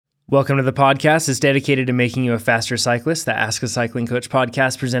Welcome to the podcast. It's dedicated to making you a faster cyclist, the Ask a Cycling Coach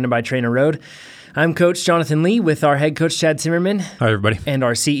podcast presented by Trainer Road. I'm Coach Jonathan Lee with our head coach, Chad Zimmerman. Hi, everybody. And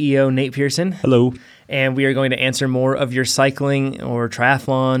our CEO, Nate Pearson. Hello. And we are going to answer more of your cycling or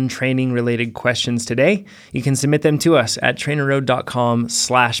triathlon training related questions today. You can submit them to us at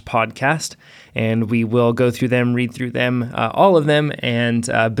trainerroad.com/podcast. And we will go through them, read through them, all of them, and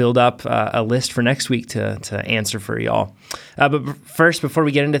build up a list for next week to answer for y'all. But first, before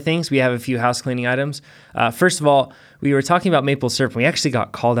we get into things, we have a few house cleaning items. First of all, we were talking about maple syrup. We actually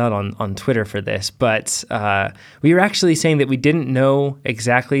got called out on Twitter for this, but we were actually saying that we didn't know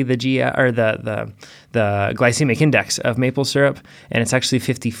exactly the glycemic index of maple syrup, and it's actually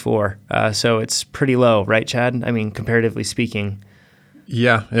 54. So it's pretty low, right, Chad? I mean, comparatively speaking.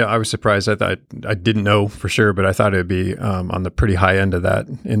 Yeah, I was surprised. I didn't know for sure, but I thought it would be on the pretty high end of that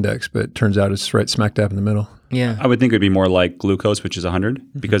index, but it turns out it's right smack dab in the middle. Yeah. I would think it would be more like glucose, which is 100,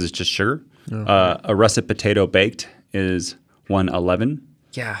 because it's just sugar. A russet potato baked is 111.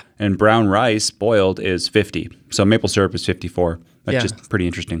 Yeah. And brown rice boiled is 50. So maple syrup is 54. That's just pretty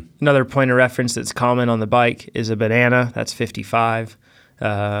interesting. Another point of reference that's common on the bike is a banana. That's 55.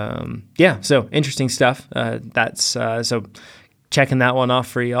 So interesting stuff. So checking that one off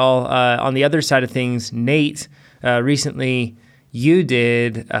for y'all. On the other side of things, Nate, recently you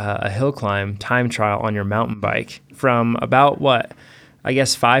did a hill climb time trial on your mountain bike from about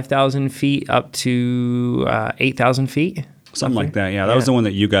 5,000 feet up to 8,000 feet? Something like that, yeah. That was the one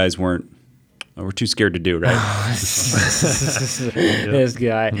that you guys were too scared to do, right? This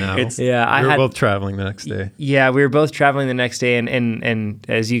guy. No. We were both traveling the next day. Yeah, we were both traveling the next day, and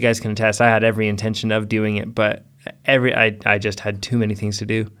as you guys can attest, I had every intention of doing it, but I just had too many things to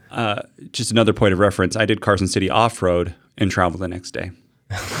do. Just another point of reference, I did Carson City off-road and traveled the next day.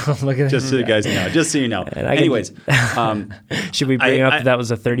 Look at just so you guys know. Just so you know. Anyways. Should we bring up that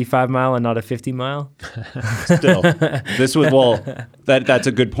was a 35 mile and not a 50 mile? Still. This was, that's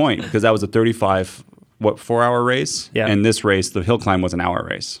a good point, because that was a 35, 4-hour race? Yeah. And this race, the hill climb, was an hour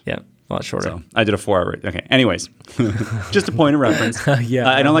race. Yeah, a lot shorter. So I did a 4-hour race. Okay. Anyways, just a point of reference.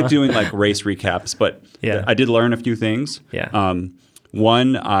 I don't like doing like race recaps, but I did learn a few things. Yeah.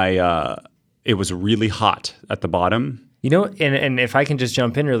 One, it was really hot at the bottom. You know, and if I can just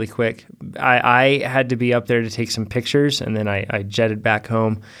jump in really quick, I had to be up there to take some pictures, and then I jetted back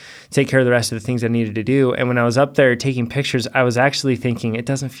home, take care of the rest of the things I needed to do. And when I was up there taking pictures, I was actually thinking it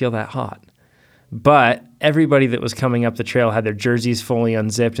doesn't feel that hot. But everybody that was coming up the trail had their jerseys fully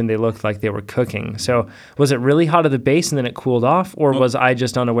unzipped, and they looked like they were cooking. So was it really hot at the base and then it cooled off, or was I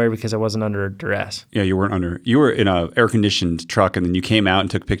just unaware because I wasn't under duress? Yeah, you weren't under. You were in an air-conditioned truck, and then you came out and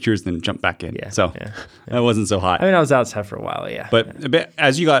took pictures, then jumped back in. That wasn't so hot. I mean, I was outside for a while, But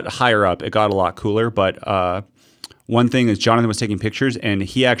as you got higher up, it got a lot cooler. But one thing is Jonathan was taking pictures, and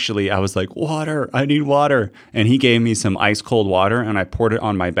I was like, water, I need water. And he gave me some ice-cold water, and I poured it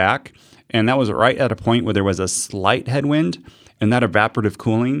on my back. And that was right at a point where there was a slight headwind, and that evaporative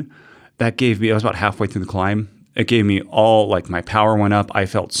cooling, I was about halfway through the climb. It gave me my power went up. I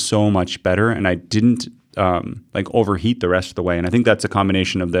felt so much better, and I didn't overheat the rest of the way. And I think that's a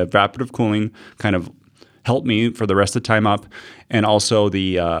combination of the evaporative cooling kind of helped me for the rest of the time up, and also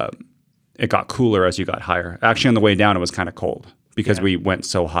it got cooler as you got higher. Actually, on the way down, it was kind of cold because we went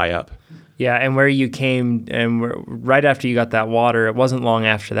so high up. Yeah, and where you came, and right after you got that water, it wasn't long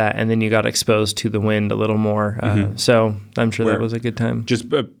after that, and then you got exposed to the wind a little more. So I'm sure that was a good time. Just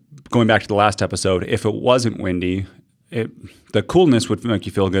going back to the last episode, if it wasn't windy, the coolness would make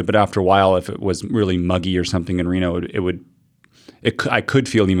you feel good, but after a while, if it was really muggy or something in Reno, I could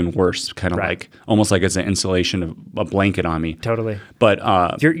feel even worse, kind of almost like it's an insulation of a blanket on me. Totally. But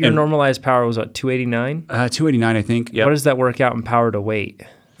your normalized power was what, 289? 289, I think. Yep. What does that work out in power to weight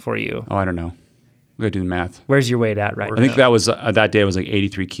for you? Oh, I don't know. We gotta do the math. Where's your weight at right now? I think that was that day was like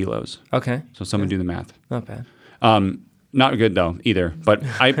 83 kilos. Okay. So someone do the math. Not bad. Not good though either. But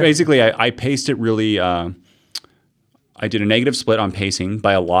I paced it really. I did a negative split on pacing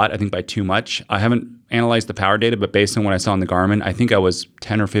by a lot. I think by too much. I haven't analyzed the power data, but based on what I saw on the Garmin, I think I was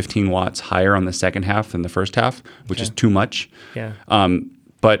 10 or 15 watts higher on the second half than the first half, which is too much. Yeah.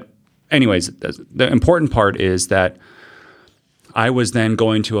 But anyways, the important part is that I was then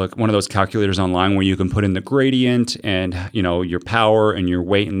going to one of those calculators online where you can put in the gradient and your power and your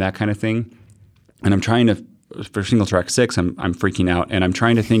weight and that kind of thing. And I'm trying to, for single track 6, I'm freaking out, and I'm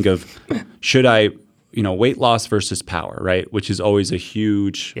trying to think of should I, weight loss versus power, right? Which is always a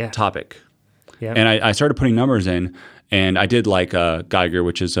huge topic. Yeah. And I started putting numbers in, and I did like a Geiger,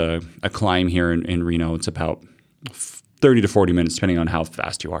 which is a climb here in Reno. It's about 30 to 40 minutes, depending on how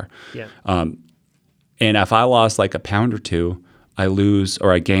fast you are. Yeah. And if I lost like a pound or two, I lose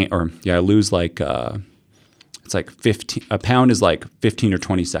or I gain I lose like it's like 15. A pound is like 15 or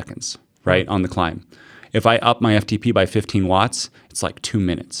 20 seconds, right, on the climb. If I up my FTP by 15 watts, it's like 2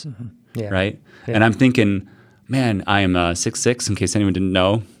 minutes, right? Yeah. And I'm thinking, man, I am 6'6", in case anyone didn't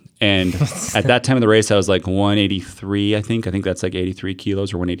know. And at that time of the race, I was like 183, I think. I think that's like 83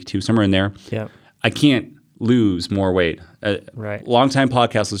 kilos or 182, somewhere in there. Yeah. I can't lose more weight. Right. Longtime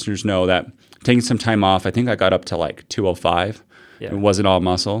podcast listeners know that taking some time off, I think I got up to like 205. Yeah. It wasn't all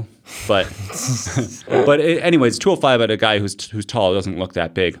muscle, but anyways, 205 at a guy who's tall doesn't look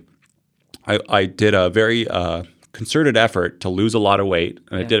that big. I did a very concerted effort to lose a lot of weight,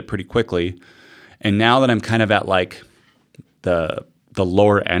 and I did it pretty quickly. And now that I'm kind of at like the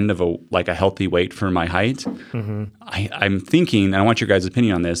lower end of a healthy weight for my height, I'm thinking, and I want your guys'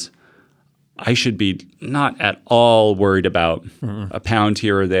 opinion on this, I should be not at all worried about a pound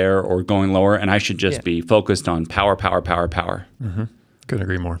here or there or going lower, and I should just be focused on power. Couldn't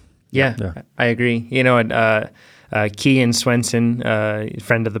agree more. Yeah, I agree. You know, Kean Swenson,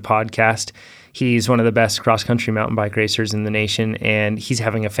 friend of the podcast, he's one of the best cross-country mountain bike racers in the nation, and he's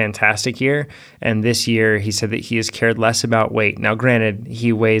having a fantastic year. And this year, he said that he has cared less about weight. Now, granted,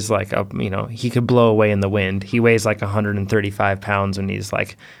 he weighs like he could blow away in the wind. He weighs like 135 pounds when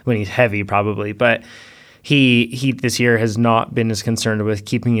he's heavy, probably. But he this year has not been as concerned with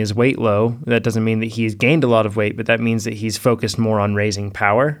keeping his weight low. That doesn't mean that he's gained a lot of weight, but that means that he's focused more on raising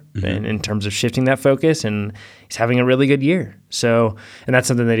power and in terms of shifting that focus, and he's having a really good year. So, and that's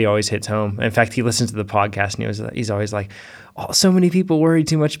something that he always hits home. In fact, he listens to the podcast and he's always like, oh, so many people worry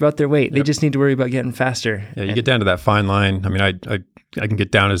too much about their weight. They just need to worry about getting faster. Yeah, you get down to that fine line. I mean, I can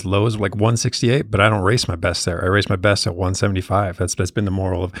get down as low as like 168, but I don't race my best there. I race my best at 175. That's been the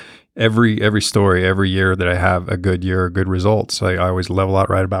moral of every story, every year that I have a good year, good results. I always level out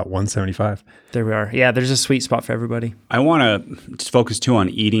right about 175. There we are. Yeah, there's a sweet spot for everybody. I want to just focus too on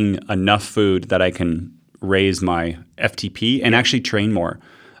eating enough food that I can raise my FTP and actually train more.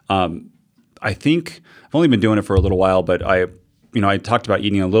 I think I've only been doing it for a little while, but I talked about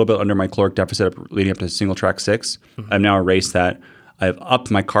eating a little bit under my caloric deficit leading up to single track 6. I've now erased that. I've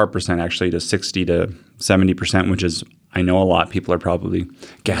upped my carb percent actually to 60 to 70%, which is, I know a lot. People are probably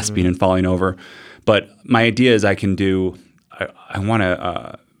gasping and falling over. But my idea is I want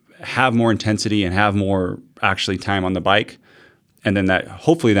to have more intensity and have more actually time on the bike. And then that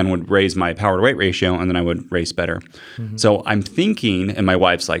hopefully then would raise my power to weight ratio, and then I would race better. So I'm thinking, and my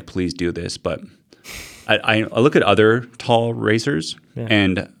wife's like, please do this, but I look at other tall racers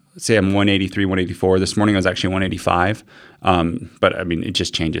and say I'm 183, 184. This morning I was actually 185. But I mean, it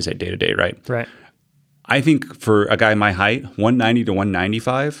just changes day to day, right? Right. I think for a guy my height, 190 to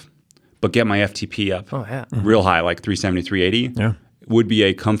 195, but get my FTP up real high, like 370, 380, would be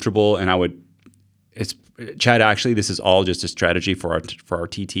a comfortable, and Chad, actually, this is all just a strategy for our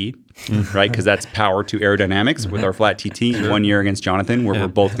TT, right? Because that's power to aerodynamics with our flat TT. In 1 year against Jonathan, where we're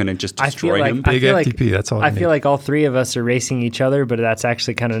both going to just destroy him. Big FTP, that's all. I feel like all three of us are racing each other, but that's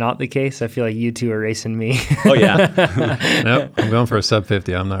actually kind of not the case. I feel like you two are racing me. Oh, yeah. Nope, I'm going for a sub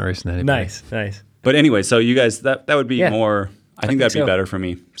 50. I'm not racing anybody. Nice. But anyway, so you guys, that would be more, I think that'd be better for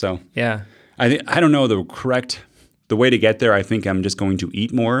me. So yeah. I don't know the way to get there. I think I'm just going to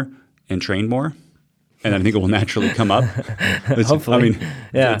eat more and train more. And I think it will naturally come up. Hopefully. I mean,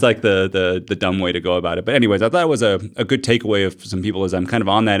 it's like the dumb way to go about it. But anyways, I thought it was a good takeaway of some people is I'm kind of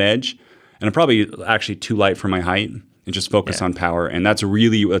on that edge. And I'm probably actually too light for my height and just focus on power. And that's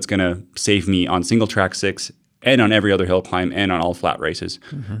really what's going to save me on single track 6 and on every other hill climb and on all flat races.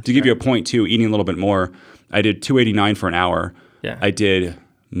 To give you a point too, eating a little bit more, I did 289 for an hour. Yeah.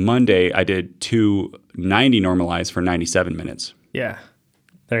 Monday, I did 290 normalized for 97 minutes. Yeah.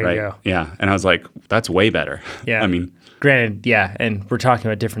 There you go. Yeah. And I was like, that's way better. Yeah. I mean, granted, and we're talking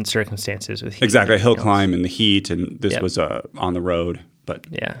about different circumstances with heat. Exactly. A hill climb and the heat, and this was on the road. But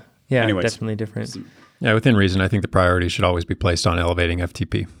anyways. Definitely different. Yeah, within reason, I think the priority should always be placed on elevating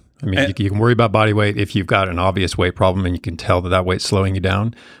FTP. I mean, you can worry about body weight if you've got an obvious weight problem and you can tell that weight's slowing you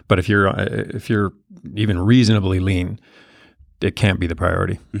down. But if you're even reasonably lean, it can't be the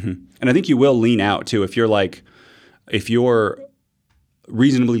priority. And I think you will lean out too. If you're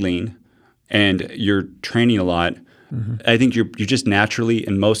reasonably lean and you're training a lot, I think you're just naturally,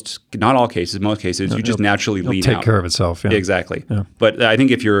 in most cases, you just naturally lean out. Take care of itself. Yeah. Exactly. Yeah. But I think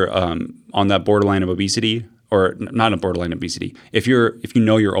if you're on that borderline of obesity, or not a borderline obesity, if you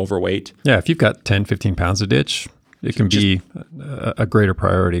know you're overweight. Yeah, if you've got 10, 15 pounds a ditch, it can be a greater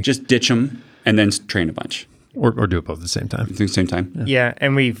priority. Just ditch them and then train a bunch. or do it both at the same time. At the same time. Yeah,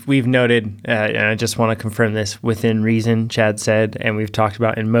 and we've noted, and I just want to confirm this, within reason, Chad said, and we've talked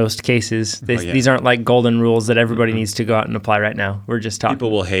about in most cases, these aren't like golden rules that everybody needs to go out and apply right now. We're just talking.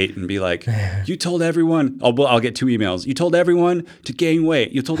 People will hate and be like, you told everyone, I'll get 2 emails. You told everyone to gain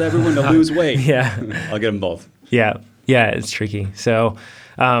weight. You told everyone to lose weight. Yeah. I'll get them both. Yeah, it's tricky. So,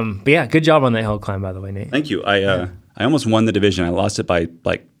 but yeah, good job on that hill climb, by the way, Nate. Thank you. I almost won the division. I lost it by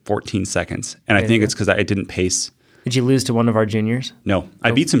like 14 seconds. And I think it's because I didn't pace. Did you lose to one of our juniors? No,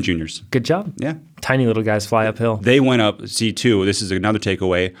 I beat some juniors. Good job. Yeah. Tiny little guys fly uphill. They went up, C2. This is another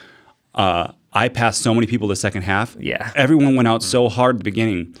takeaway. I passed so many people the second half. Yeah. Everyone went out so hard at the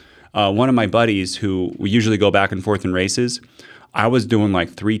beginning. One of my buddies who we usually go back and forth in races, I was doing like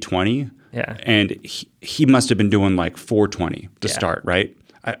 320. Yeah. And he must have been doing like 420 to start, right?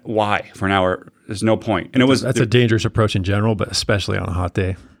 Why? For an hour? There's no point. And That's a dangerous approach in general, but especially on a hot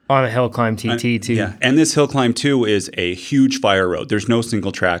day. On a hill climb TT too. Yeah, and this hill climb too is a huge fire road. There's no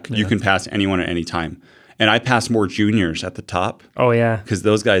single track. You can pass anyone at any time. And I passed more juniors at the top. Oh yeah. Because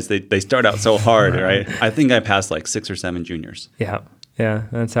those guys, they start out so hard, right? I think I passed like 6 or 7 juniors. Yeah,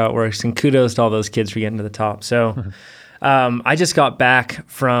 that's how it works. And kudos to all those kids for getting to the top. So I just got back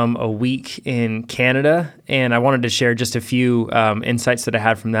from a week in Canada, and I wanted to share just a few insights that I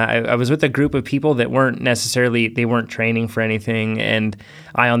had from that. I was with a group of people that weren't training for anything, and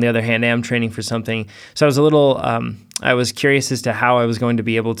I, on the other hand, am training for something. So I was a little, I was curious as to how I was going to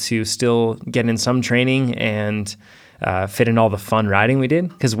be able to still get in some training and fit in all the fun riding we did.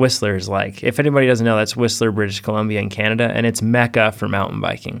 Because Whistler is like, if anybody doesn't know, that's Whistler, British Columbia in Canada, and it's Mecca for mountain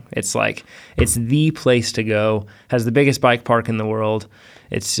biking. It's like, it's the place to go, has the biggest bike park in the world.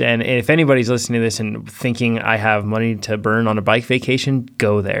 And if anybody's listening to this and thinking I have money to burn on a bike vacation,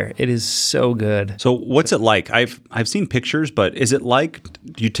 go there. It is so good. So what's it like? I've seen pictures, but is it like,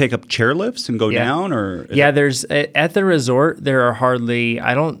 do you take up chairlifts and go down, or? There's at the resort there are hardly,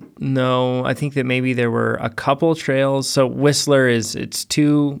 I don't know, I think that maybe there were a couple trails. So Whistler it's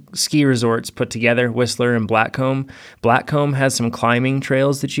 2 ski resorts put together, Whistler and Blackcomb. Blackcomb has some climbing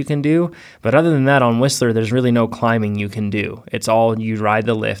trails that you can do, but other than that, on Whistler there's really no climbing you can do. It's all you ride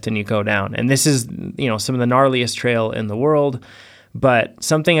the lift and you go down. And this is, some of the gnarliest trail in the world. But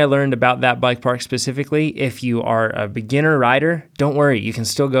something I learned about that bike park specifically, if you are a beginner rider, don't worry, you can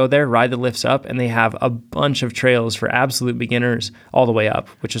still go there, ride the lifts up, and they have a bunch of trails for absolute beginners all the way up,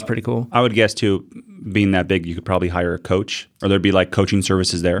 which is pretty cool. I would guess too, being that big, you could probably hire a coach, or there'd be like coaching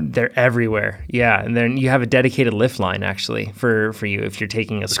services there. They're everywhere. Yeah. And then you have a dedicated lift line actually for you if you're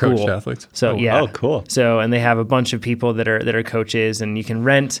taking a school. Coached athletes. So Oh, cool. So, and they have a bunch of people that are coaches, and you can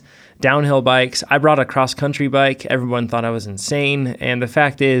rent downhill bikes. I brought a cross-country bike. Everyone thought I was insane. And the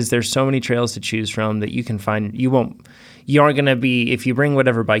fact is, there's so many trails to choose from that you can find. You aren't going to be, if you bring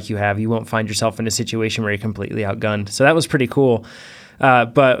whatever bike you have, you won't find yourself in a situation where you're completely outgunned. So that was pretty cool.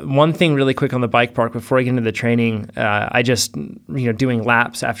 But one thing really quick on the bike park before I get into the training, I just, doing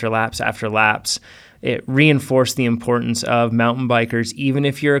laps after laps after laps, it reinforced the importance of mountain bikers. Even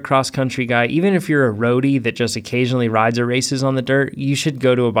if you're a cross-country guy, even if you're a roadie that just occasionally rides or races on the dirt, you should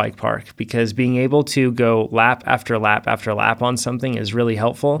go to a bike park, because being able to go lap after lap after lap on something is really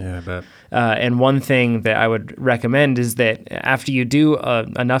helpful. Yeah, I bet. And one thing that I would recommend is that after you do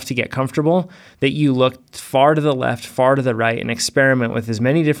enough to get comfortable, that you look far to the left, far to the right, and experiment with as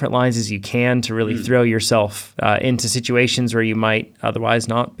many different lines as you can to really throw yourself into situations where you might otherwise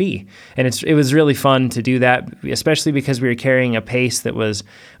not be. And it was really fun to do that, especially because we were carrying a pace that was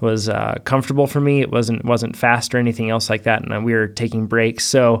comfortable for me. It wasn't fast or anything else like that, and we were taking breaks.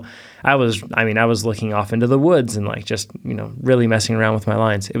 So I was looking off into the woods and really messing around with my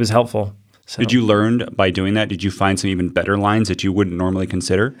lines. It was helpful. So. Did you learn by doing that? Did you find some even better lines that you wouldn't normally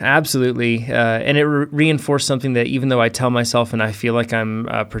consider? Absolutely. And it reinforced something that even though I tell myself and I feel like I'm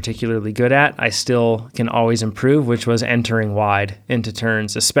particularly good at, I still can always improve, which was entering wide into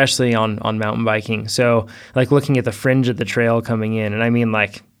turns, especially on mountain biking. So like looking at the fringe of the trail coming in, and I mean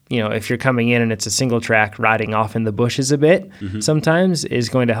if you're coming in and it's a single track, riding off in the bushes a bit sometimes is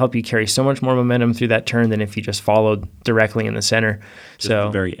going to help you carry so much more momentum through that turn than if you just followed directly in the center. Just the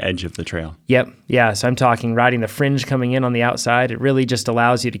very edge of the trail. Yep. Yeah. So I'm talking riding the fringe coming in on the outside. It really just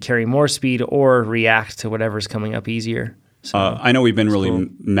allows you to carry more speed or react to whatever's coming up easier. So I know we've been really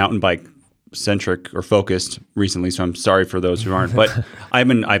mountain bike centric or focused recently, so I'm sorry for those who aren't. But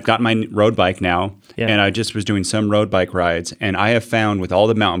I've got my road bike now, and I just was doing some road bike rides, and I have found with all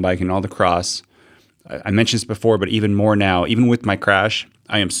the mountain biking and all the cross, I mentioned this before, but even more now, even with my crash,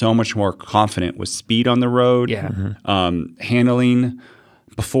 I am so much more confident with speed on the road. Yeah. Handling.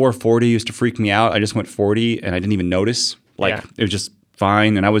 Before 40 used to freak me out. I just went 40 and I didn't even notice. It was just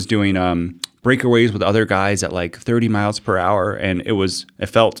fine. And I was doing breakaways with other guys at like 30 miles per hour, and it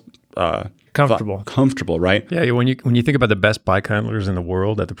felt comfortable, right? Yeah, when you think about the best bike handlers in the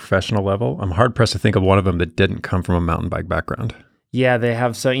world at the professional level, I'm hard pressed to think of one of them that didn't come from a mountain bike background. Yeah, they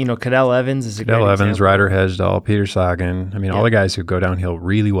have Cadell Evans is a great Cadell Evans, example. Ryder Hesjedal, Peter Sagan. I mean, all the guys who go downhill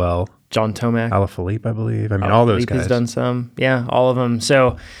really well. John Tomac. Alaphilippe, I believe. I mean, all those guys. Has done some. Yeah, all of them.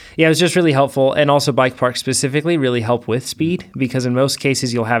 So, yeah, it was just really helpful. And also bike parks specifically really help with speed, because in most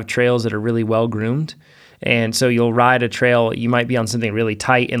cases you'll have trails that are really well groomed. And so you'll ride a trail, you might be on something really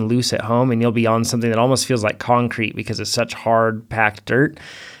tight and loose at home, and you'll be on something that almost feels like concrete because it's such hard, packed dirt.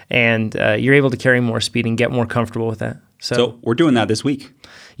 And you're able to carry more speed and get more comfortable with that. So we're doing that this week.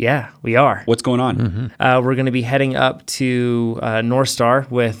 Yeah, we are. What's going on? We're going to be heading up to North Star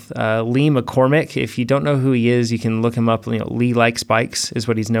with Lee McCormick. If you don't know who he is, you can look him up. Lee Likes Bikes is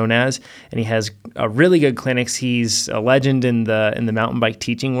what he's known as, and he has really good clinics. He's a legend in the mountain bike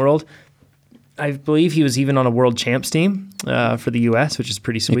teaching world. I believe he was even on a world champs team for the U.S., which is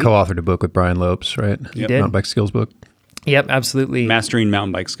pretty sweet. He co-authored a book with Brian Lopes, right? He did. Mountain Bike Skills book. Yep, absolutely. Mastering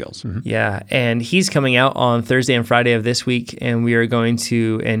mountain bike skills. Yeah, and he's coming out on Thursday and Friday of this week, and we are going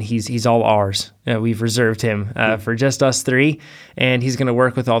to, and he's all ours. We've reserved him for just us three, and he's going to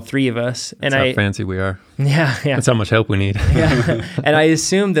work with all three of us. That's how fancy we are. Yeah. That's how much help we need. Yeah. And I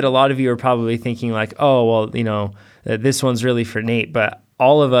assume that a lot of you are probably thinking like, oh, well, this one's really for Nate, but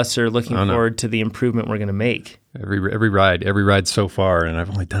all of us are looking forward to the improvement we're going to make. Every ride so far, and I've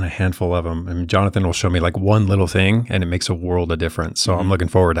only done a handful of them. I mean, Jonathan will show me like one little thing, and it makes a world of difference. So I'm looking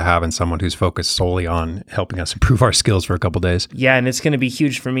forward to having someone who's focused solely on helping us improve our skills for a couple days. Yeah, and it's going to be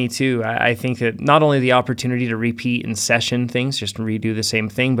huge for me too. I think that not only the opportunity to repeat in session things, just redo the same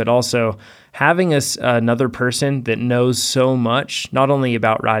thing, but also having another person that knows so much, not only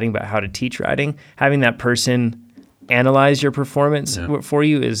about riding, but how to teach riding, having that person analyze your performance for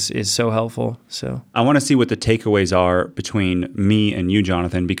you is so helpful. So I want to see what the takeaways are between me and you,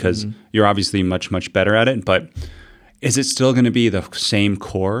 Jonathan, because you're obviously much, much better at it, but is it still going to be the same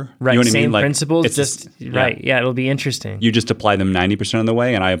core? Right, you know what same I mean? Like, principles, right. Yeah, it'll be interesting. You just apply them 90% of the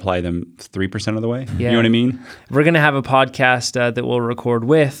way, and I apply them 3% of the way. Yeah. You know what I mean? We're going to have a podcast that we'll record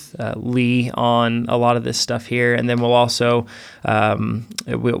with Lee on a lot of this stuff here, and then we'll also,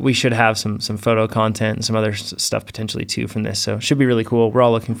 we should have some photo content and some other stuff potentially too from this, so it should be really cool. We're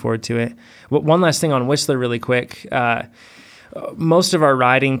all looking forward to it. One last thing on Whistler really quick. Most of our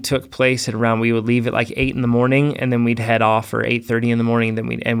riding took place at around, we would leave at like 8 in the morning, and then we'd head off for 8:30 in the morning,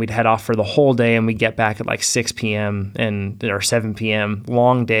 then we'd head off for the whole day, and we'd get back at like 6 p.m. or 7 p.m.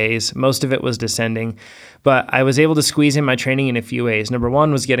 Long days. Most of it was descending. But I was able to squeeze in my training in a few ways. Number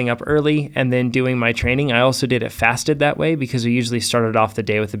one was getting up early and then doing my training. I also did it fasted that way because we usually started off the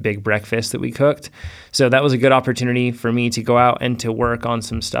day with a big breakfast that we cooked. So that was a good opportunity for me to go out and to work on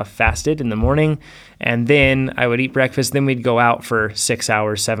some stuff fasted in the morning. And then I would eat breakfast. Then we'd go out for 6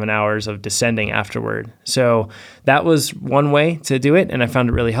 hours, 7 hours of descending afterward. So that was one way to do it, and I found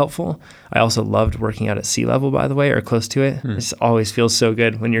it really helpful. I also loved working out at sea level, by the way, or close to it. This always feels so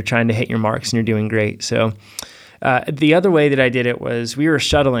good when you're trying to hit your marks and you're doing great. So the other way that I did it was we were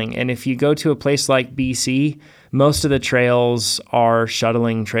shuttling, and if you go to a place like BC, most of the trails are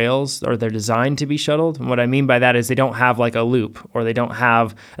shuttling trails, or they're designed to be shuttled. And what I mean by that is they don't have like a loop, or they don't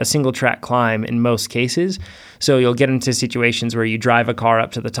have a single track climb in most cases. So you'll get into situations where you drive a car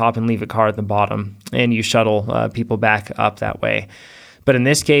up to the top and leave a car at the bottom, and you shuttle people back up that way. But in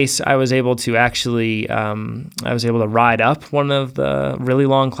this case, I was able to actually, ride up one of the really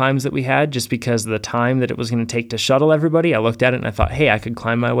long climbs that we had just because of the time that it was going to take to shuttle everybody. I looked at it and I thought, hey, I could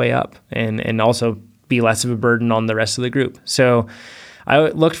climb my way up and also be less of a burden on the rest of the group. So I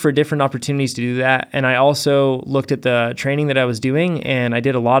looked for different opportunities to do that. And I also looked at the training that I was doing, and I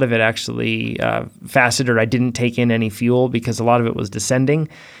did a lot of it actually fasted, or I didn't take in any fuel because a lot of it was descending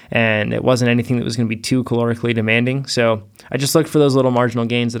and it wasn't anything that was going to be too calorically demanding. So I just looked for those little marginal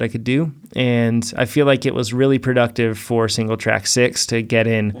gains that I could do. And I feel like it was really productive for single track 6 to get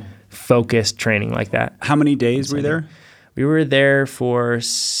in focused training like that. How many days were you there? We were there for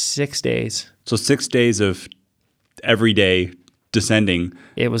 6 days. So 6 days of every day descending.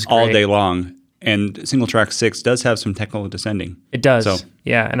 It was great. All day long. And single track 6 does have some technical descending. It does. So,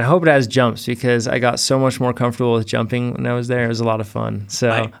 yeah. And I hope it has jumps because I got so much more comfortable with jumping when I was there. It was a lot of fun.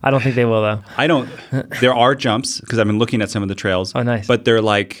 So I don't think they will though. There are jumps because I've been looking at some of the trails. Oh, nice. But they're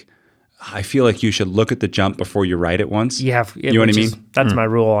like, I feel like you should look at the jump before you ride it once. Yeah. You know what I mean? That's my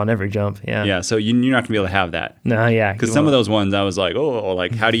rule on every jump. Yeah. Yeah. So you're not going to be able to have that. No, yeah. Because some of those ones I was like,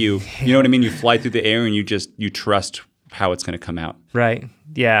 how do you know what I mean? You fly through the air and you trust how it's going to come out. Right.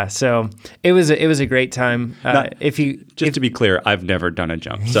 Yeah, so it was a great time. To be clear, I've never done a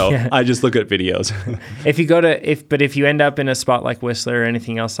jump, so I just look at videos. If you end up in a spot like Whistler or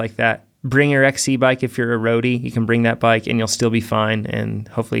anything else like that, bring your XC bike. If you're a roadie, you can bring that bike and you'll still be fine, and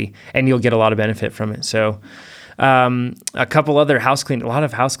hopefully you'll get a lot of benefit from it. So a couple other a lot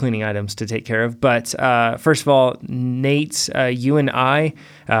of house cleaning items to take care of. But first of all, Nate, you and I,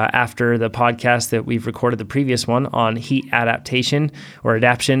 after the podcast that we've recorded, the previous one on heat adaptation or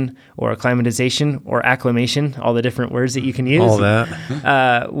adaption or acclimatization or acclimation, all the different words that you can use. All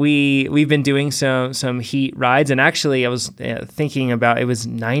that. We've been doing some heat rides, and actually I was thinking about it was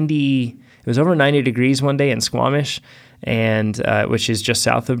over 90 degrees one day in Squamish, and which is just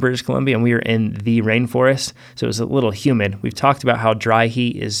south of British Columbia, and we were in the rainforest, so it was a little humid. We've talked about how dry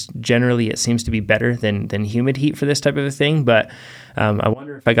heat is generally, it seems to be better than humid heat for this type of a thing, but I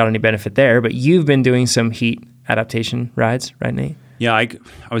wonder if I got any benefit there. But you've been doing some heat adaptation rides, right, Nate? Yeah, I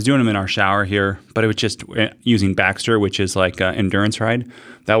was doing them in our shower here, but it was just using Baxter, which is like an endurance ride.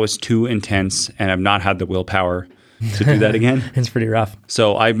 That was too intense, and I've not had the willpower to do that again. It's pretty rough.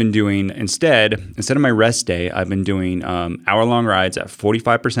 So I've been doing, instead of my rest day, I've been doing hour-long rides at 45%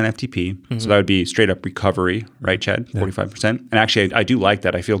 FTP. Mm-hmm. So that would be straight up recovery, right, Chad? 45%. And actually, I do like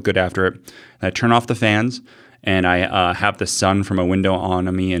that. I feel good after it. And I turn off the fans, and I have the sun from a window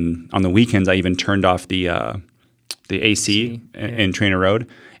on me. And on the weekends, I even turned off the AC in Trainer Road.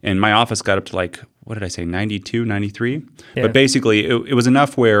 And my office got up to like, what did I say, 92, 93? Yeah. But basically, it was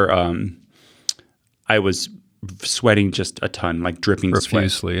enough where I was sweating just a ton, like dripping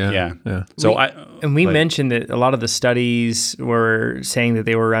profusely, sweat. Yeah. So we mentioned that a lot of the studies were saying that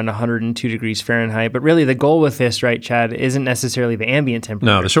they were around 102 degrees Fahrenheit, but really the goal with this, right, Chad, isn't necessarily the ambient temperature.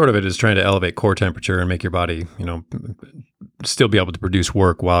 No, the short of it is trying to elevate core temperature and make your body, still be able to produce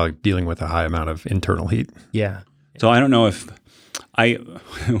work while dealing with a high amount of internal heat. Yeah. So I don't know if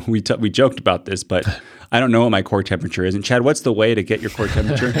we joked about this, but I don't know what my core temperature is. And Chad, what's the way to get your core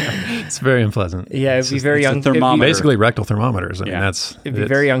temperature? It's very unpleasant. Yeah, it'd be very thermometer. Basically rectal thermometers. It'd be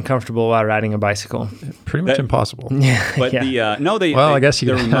very uncomfortable while riding a bicycle. Prettle much impossible. Yeah. But I guess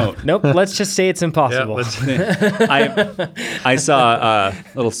they're remote. Nope. Let's just say it's impossible. I saw a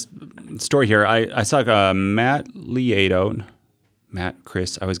little story here. I saw Matt Lieto.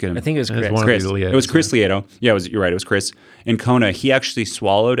 Chris. I think it was Chris. It was Chris Lieto. Yeah, you're right. It was Chris. In Kona, he actually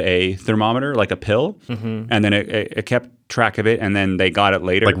swallowed a thermometer, like a pill, and then it kept track of it, and then they got it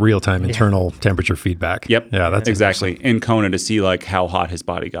later. Like real-time internal temperature feedback. Yep. Yeah, that's exactly. In Kona to see like how hot his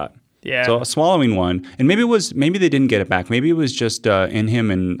body got. Yeah. So swallowing one, and maybe they didn't get it back. Maybe it was just in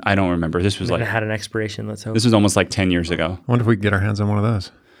him, and I don't remember. This was it had an expiration, let's hope. This was almost like 10 years ago. I wonder if we could get our hands on one of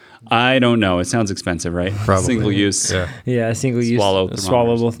those. I don't know. It sounds expensive, right? Probably. Single use. Yeah, single use.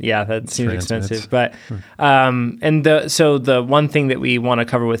 Swallowable. Yeah, that seems expensive. But so the one thing that we want to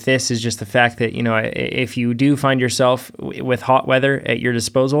cover with this is just the fact that, if you do find yourself with hot weather at your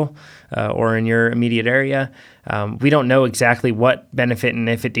disposal or in your immediate area, we don't know exactly what benefit and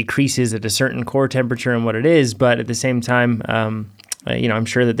if it decreases at a certain core temperature and what it is, but at the same time, I'm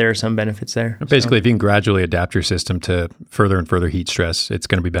sure that there are some benefits there. Basically, if you can gradually adapt your system to further and further heat stress, it's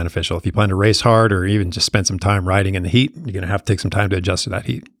going to be beneficial. If you plan to race hard or even just spend some time riding in the heat, you're going to have to take some time to adjust to that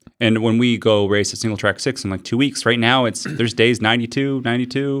heat. And when we go race a single track 6 in like 2 weeks, right now there's days 92.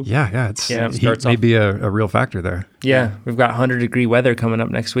 Yeah. Heat may be a real factor there. Yeah, we've got 100-degree weather coming up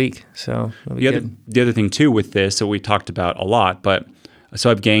next week, so it'll be good. The other thing too with this, so we talked about a lot, but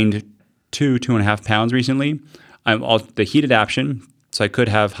so I've gained 2.5 pounds recently. The heat adaptation. So I could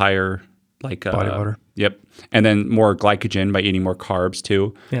have higher body water. Yep. And then more glycogen by eating more carbs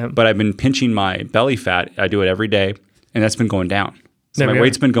too. Yeah. But I've been pinching my belly fat. I do it every day, and that's been going down. So my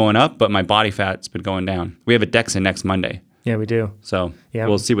weight's been going up, but my body fat's been going down. We have a DEXA next Monday. Yeah, we do. So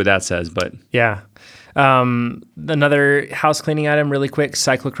we'll see what that says. But yeah. Another house cleaning item really quick,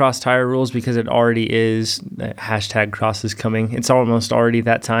 cyclocross tire rules, because it already is #cross is coming. It's almost already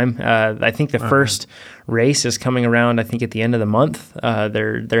that time. I think the first race is coming around, I think at the end of the month.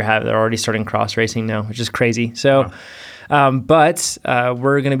 They're already starting cross racing now, which is crazy. So, but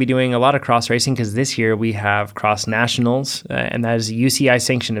we're going to be doing a lot of cross racing because this year we have Cross Nationals, and that is a UCI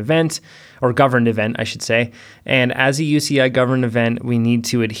sanctioned event, or governed event, I should say. And as a UCI governed event, we need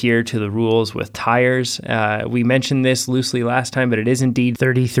to adhere to the rules with tires. We mentioned this loosely last time, but it is indeed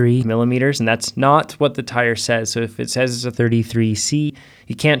 33 millimeters, and that's not what the tire says. So if it says it's a 33C,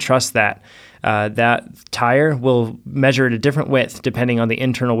 you can't trust that. That tire will measure at a different width depending on the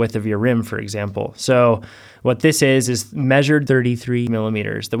internal width of your rim, for example. So what this is measured 33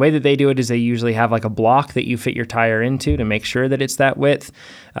 millimeters. The way that they do it is they usually have like a block that you fit your tire into to make sure that it's that width.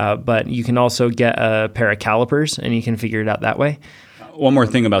 But you can also get a pair of calipers and you can figure it out that way. One more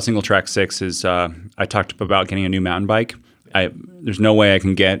thing about single track 6 is I talked about getting a new mountain bike. There's no way I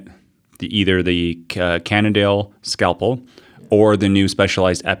can get either the Cannondale Scalpel or the new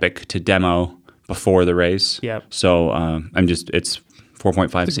Specialized Epic to demo before the race. Yep. So it's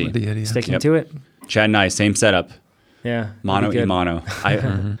 4.5C. Sticking to it. Chad and I, same setup. Yeah. Mono e mono.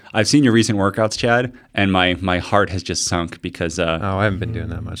 I've seen your recent workouts, Chad, and my heart has just sunk because. I haven't been doing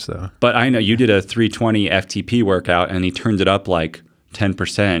that much though. But I know you did a 320 FTP workout, and he turned it up like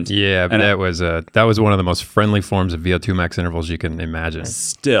 10%. Yeah, and that was one of the most friendly forms of VO2 max intervals you can imagine.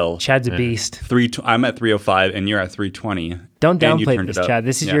 Still, Chad's a beast. I'm at 305, and you're at 320. Don't downplay this, Chad.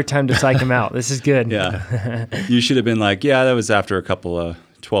 This is your time to psych him out. This is good. Yeah, you should have been like, yeah, that was after a couple of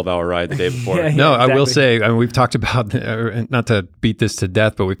 12-hour ride the day before. Yeah, no, exactly. I will say, I mean, we've talked about, not to beat this to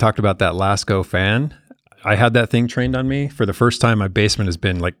death, but we've talked about that Lasco fan. I had that thing trained on me. For the first time, my basement has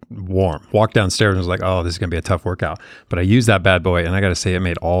been like warm. Walked downstairs and was like, oh, this is going to be a tough workout. But I used that bad boy, and I got to say, it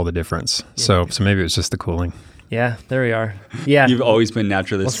made all the difference. Yeah. So maybe it was just the cooling. Yeah, there we are. Yeah. You've always been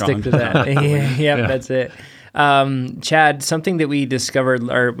naturally strong. Stick to that. Yeah, that's it. Chad, something that we discovered,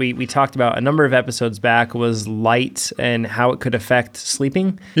 or we talked about a number of episodes back, was light and how it could affect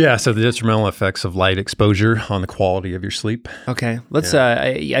sleeping. Yeah, so the detrimental effects of light exposure on the quality of your sleep. Okay, let's.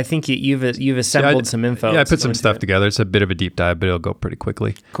 I think you've assembled some info. Yeah, I put some stuff together. It's a bit of a deep dive, but it'll go pretty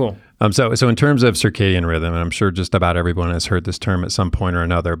quickly. Cool. So in terms of circadian rhythm, and I'm sure just about everyone has heard this term at some point or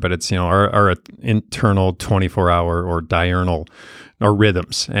another, but it's our internal 24-hour or diurnal or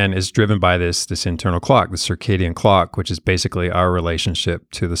rhythms, and is driven by this internal clock, the circadian clock, which is basically our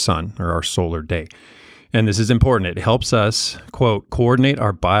relationship to the sun or our solar day. And this is important. It helps us, quote, coordinate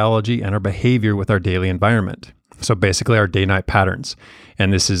our biology and our behavior with our daily environment. So basically our day-night patterns.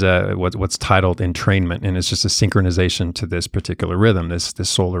 And this is what's titled entrainment, and it's just a synchronization to this particular rhythm, this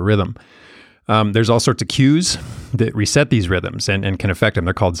solar rhythm. There's all sorts of cues that reset these rhythms and can affect them.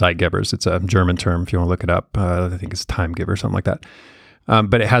 They're called Zeitgebers. It's a German term if you want to look it up. I think it's time giver, something like that.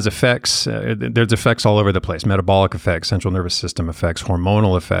 But it has effects. There's effects all over the place: metabolic effects, central nervous system effects,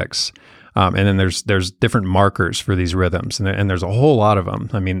 hormonal effects, and then there's different markers for these rhythms, and there's a whole lot of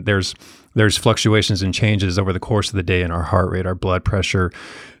them. I mean, there's fluctuations and changes over the course of the day in our heart rate, our blood pressure,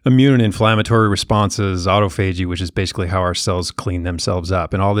 immune and inflammatory responses, autophagy, which is basically how our cells clean themselves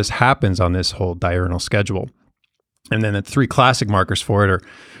up, and all this happens on this whole diurnal schedule. And then the three classic markers for it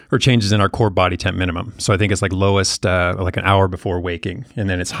are changes in our core body temp minimum. So I think it's like lowest like an hour before waking, and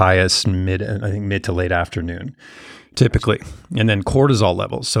then it's highest mid to late afternoon, typically. And then cortisol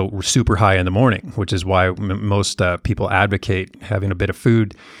levels, so we're super high in the morning, which is why most people advocate having a bit of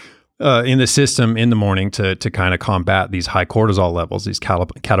food in the system in the morning to kind of combat these high cortisol levels, these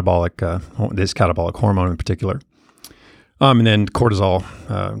catabolic hormone in particular. And then cortisol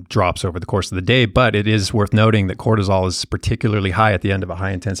drops over the course of the day, but it is worth noting that cortisol is particularly high at the end of a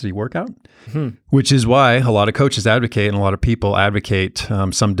high-intensity workout, which is why a lot of coaches advocate and a lot of people advocate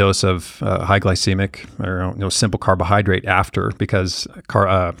some dose of high glycemic or simple carbohydrate after, because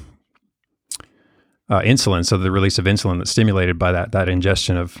insulin, so the release of insulin that's stimulated by that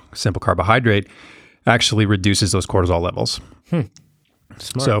ingestion of simple carbohydrate, actually reduces those cortisol levels.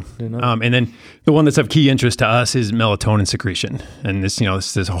 Smart. So, and then the one that's of key interest to us is melatonin secretion. And this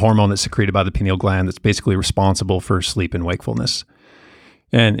is a hormone that's secreted by the pineal gland that's basically responsible for sleep and wakefulness.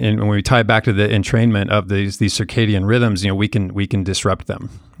 And when we tie it back to the entrainment of these circadian rhythms, we can disrupt them.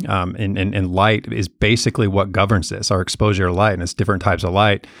 And light is basically what governs this, our exposure to light, and it's different types of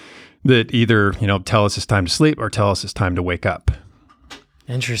light that either, tell us it's time to sleep or tell us it's time to wake up.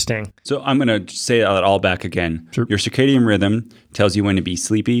 Interesting. So I'm going to say that all back again. Sure. Your circadian rhythm tells you when to be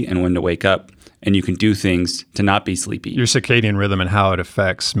sleepy and when to wake up, and you can do things to not be sleepy. Your circadian rhythm and how it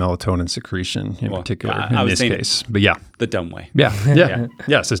affects melatonin secretion in particular in this case. But yeah. The dumb way.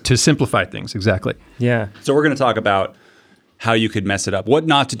 Yeah. So to simplify things, exactly. Yeah. So we're going to talk about how you could mess it up, what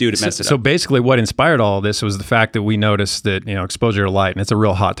not to do to mess it up. So basically what inspired all of this was the fact that we noticed that, exposure to light, and it's a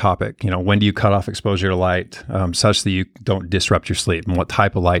real hot topic, when do you cut off exposure to light such that you don't disrupt your sleep, and what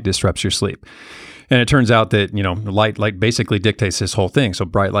type of light disrupts your sleep? And it turns out that, light basically dictates this whole thing. So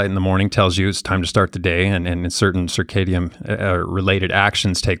bright light in the morning tells you it's time to start the day, and certain circadian related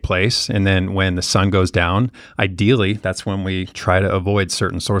actions take place. And then when the sun goes down, ideally, that's when we try to avoid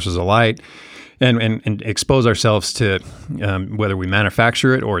certain sources of light. and expose ourselves to whether we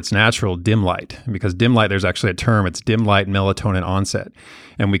manufacture it or it's natural dim light. Because dim light, there's actually a term, it's dim light melatonin onset.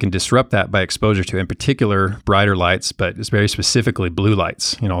 And we can disrupt that by exposure to, in particular, brighter lights, but it's very specifically blue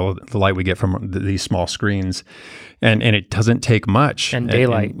lights, the light we get from these small screens. And it doesn't take much. And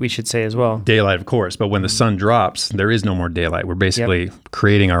daylight, we should say as well. Daylight, of course. But when the sun drops, there is no more daylight. We're basically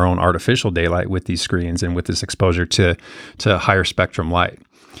creating our own artificial daylight with these screens and with this exposure to higher spectrum light.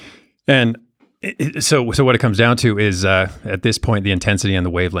 And so what it comes down to is, at this point, the intensity and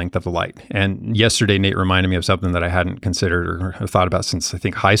the wavelength of the light. And yesterday, Nate reminded me of something that I hadn't considered or thought about since, I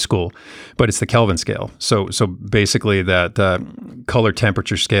think, high school, but it's the Kelvin scale. So basically that color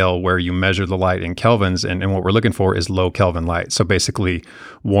temperature scale where you measure the light in kelvins, and what we're looking for is low Kelvin light. So basically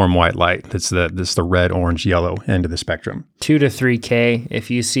warm white light. That's the red, orange, yellow end of the spectrum. 2 to 3K.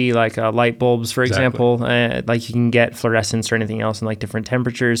 If you see like light bulbs, for example, like you can get fluorescence or anything else in like different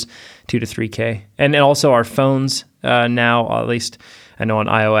temperatures, 2 to 3K. And also our phones now, at least I know on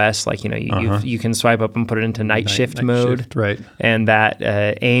iOS, like, you can swipe up and put it into night shift mode. Right. And that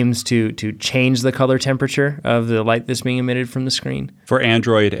aims to change the color temperature of the light that's being emitted from the screen. For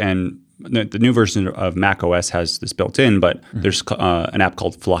Android and the new version of Mac OS has this built in, but there's an app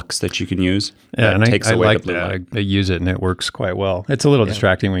called Flux that you can use. Yeah, and takes I away like the blue light. I use it and it works quite well. It's a little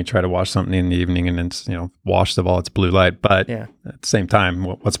distracting when you try to watch something in the evening and it's washed of all its blue light. But at the same time,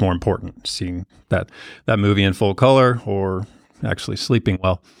 what's more important, seeing that movie in full color or actually sleeping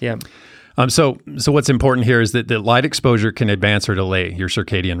well? Yeah. So what's important here is that the light exposure can advance or delay your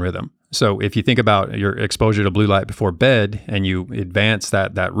circadian rhythm. So if you think about your exposure to blue light before bed and you advance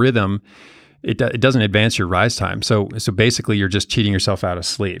that rhythm, it doesn't advance your rise time. So basically you're just cheating yourself out of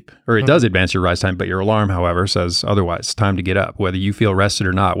sleep. Or it does advance your rise time, but your alarm, however, says otherwise. It's time to get up. Whether you feel rested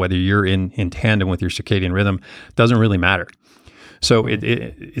or not, whether you're in tandem with your circadian rhythm, doesn't really matter. So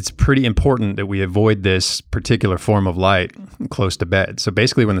it's pretty important that we avoid this particular form of light close to bed. So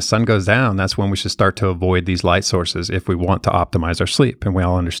basically when the sun goes down, that's when we should start to avoid these light sources if we want to optimize our sleep. And we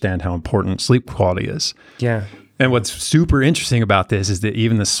all understand how important sleep quality is. Yeah. And what's super interesting about this is that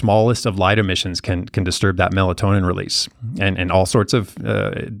even the smallest of light emissions can disturb that melatonin release. And all sorts of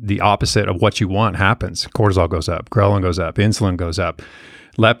the opposite of what you want happens. Cortisol goes up, ghrelin goes up, insulin goes up.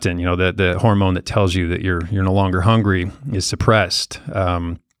 Leptin, the hormone that tells you that you're no longer hungry, is suppressed.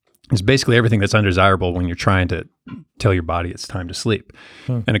 It's basically everything that's undesirable when you're trying to tell your body it's time to sleep.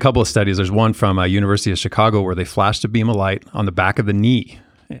 And a couple of studies, there's one from University of Chicago where they flashed a beam of light on the back of the knee,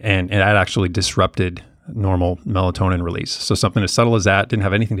 and that actually disrupted normal melatonin release. So something as subtle as that didn't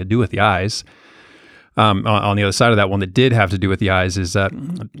have anything to do with the eyes. On the other side of that one that did have to do with the eyes is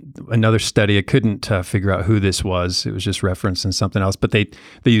another study. I couldn't figure out who this was. It was just referenced in something else. But they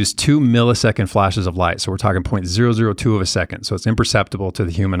used 2 millisecond flashes of light. So we're talking 0.002 of a second. So it's imperceptible to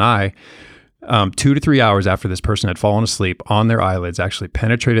the human eye. 2 to 3 hours after this person had fallen asleep, on their eyelids, actually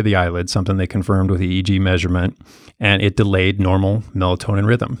penetrated the eyelid, something they confirmed with the EEG measurement, and it delayed normal melatonin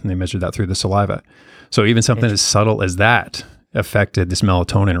rhythm. And they measured that through the saliva. So even something as subtle as that affected this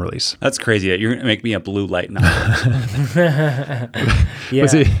melatonin release. That's crazy. You're going to make me a blue light now.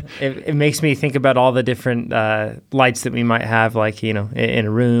 It makes me think about all the different lights that we might have, like, in a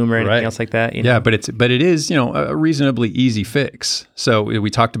room or anything else like that. Yeah, but it is, a reasonably easy fix. So we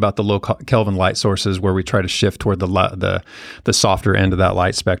talked about the low Kelvin light sources where we try to shift toward the softer end of that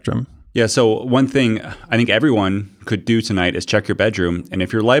light spectrum. Yeah, so one thing I think everyone could do tonight is check your bedroom, and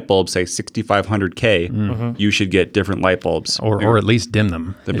if your light bulbs say 6,500 K, you should get different light bulbs, or at least dim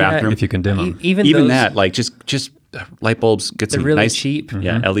them. The bathroom, if you can dim them. Even that, like just light bulbs, get some really nice, cheap,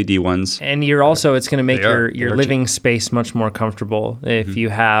 LED ones. And it's going to make your living space much more comfortable if you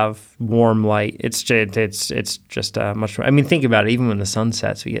have warm light. It's just much more. I mean, think about it. Even when the sun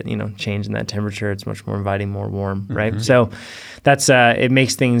sets, we get change in that temperature. It's much more inviting, more warm, right? So that's it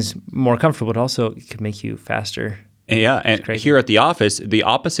makes things more comfortable. But also, it could make you faster. Yeah, and here at the office, the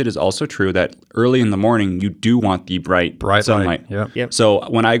opposite is also true, that early in the morning, you do want the bright sunlight. Yep. So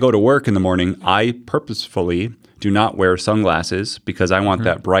when I go to work in the morning, I purposefully do not wear sunglasses because I want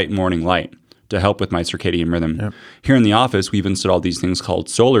that bright morning light to help with my circadian rhythm. Yep. Here in the office, we've installed these things called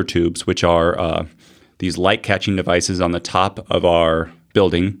solar tubes, which are these light-catching devices on the top of our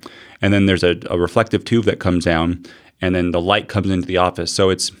building. And then there's a reflective tube that comes down, and then the light comes into the office. So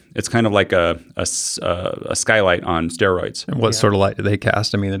it's kind of like a skylight on steroids. And what sort of light do they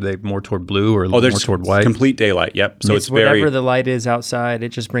cast? I mean, are they more toward blue or more toward white? Complete daylight, yep. So it's whatever the light is outside, it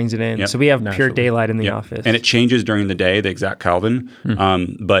just brings it in. Yep. So we have pure daylight in the office. And it changes during the day, the exact Kelvin.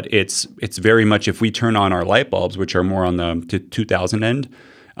 But it's very much, if we turn on our light bulbs, which are more on the 2000 end,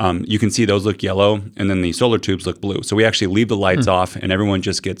 you can see those look yellow, and then the solar tubes look blue. So we actually leave the lights off, and everyone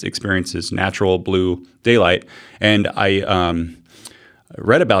just experiences natural blue daylight. And I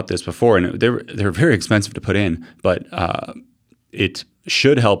read about this before, and they're very expensive to put in, but it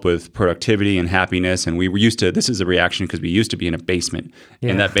should help with productivity and happiness. And we were used to, this is a reaction because we used to be in a basement,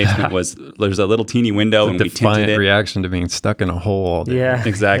 and that basement there's a little teeny window, and we tinted it. Defiant reaction to being stuck in a hole all day. Yeah,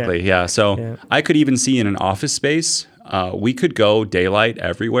 exactly. Yeah. So I could even see in an office space, we could go daylight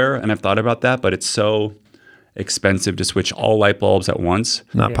everywhere, and I've thought about that, but it's so expensive to switch all light bulbs at once.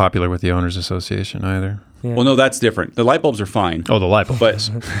 Not popular with the owners association either. Yeah. Well, no, that's different. The light bulbs are fine. Oh, the light bulbs.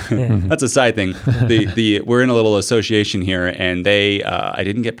 But that's a side thing. We're in a little association here, and I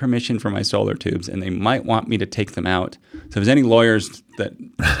didn't get permission for my solar tubes, and they might want me to take them out. So if there's any lawyers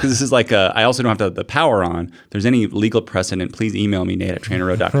because this is like I also don't have the power on. If there's any legal precedent, please email me,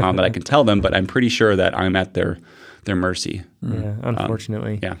 nate@trainerroad.com, that I can tell them, but I'm pretty sure that I'm at their mercy. Yeah,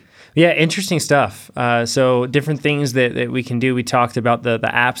 unfortunately. Yeah, interesting stuff. So different things that we can do. We talked about the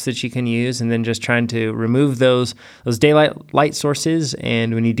apps that you can use, and then just trying to remove those daylight light sources.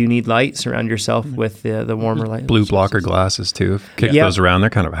 And when you do need light, surround yourself with the warmer light. Blue blocker glasses too. Kick those around. They're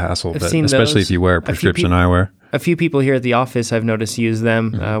kind of a hassle, but especially if you wear prescription eyewear. A few people here at the office I've noticed use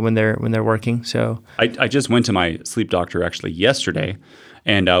them when they're working. So I just went to my sleep doctor actually yesterday.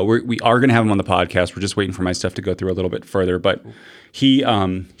 And we are going to have him on the podcast. We're just waiting for my stuff to go through a little bit further. But he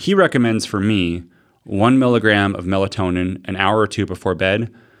recommends for me 1 milligram of melatonin an hour or two before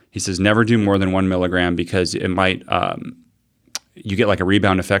bed. He says never do more than 1 milligram because it might you get like a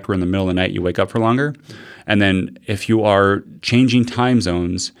rebound effect where in the middle of the night you wake up for longer. And then if you are changing time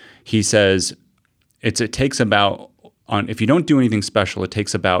zones, he says it takes about if you don't do anything special, it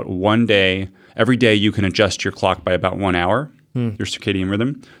takes about 1 day. Every day you can adjust your clock by about 1 hour. Your circadian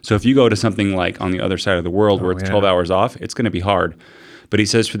rhythm. So if you go to something like on the other side of the world where it's 12 hours off, it's going to be hard. But he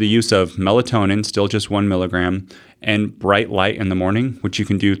says for the use of melatonin, still just 1 milligram, and bright light in the morning, which you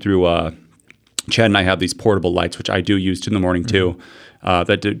can do through, Chad and I have these portable lights, which I do use in the morning too,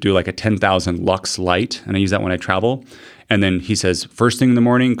 that do like a 10,000 lux light. And I use that when I travel. And then he says, first thing in the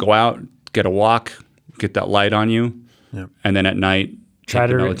morning, go out, get a walk, get that light on you. Yep. And then at night, try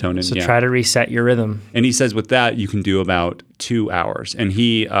to melatonin. Try to reset your rhythm. And he says with that you can do about 2 hours. And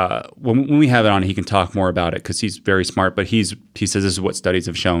he when we have it on, he can talk more about it because he's very smart. But he says this is what studies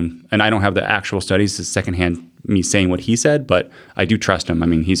have shown. And I don't have the actual studies. It's secondhand me saying what he said, but I do trust him. I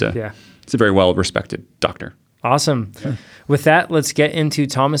mean, he's a very well respected doctor. Awesome. Sure. With that, let's get into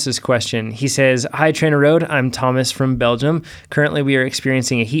Thomas's question. He says, "Hi, Trainer Road. I'm Thomas from Belgium. Currently, we are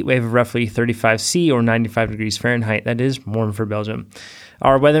experiencing a heat wave of roughly 35 C or 95 degrees Fahrenheit. That is warm for Belgium.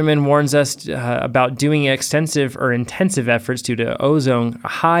 Our weatherman warns us about doing extensive or intensive efforts due to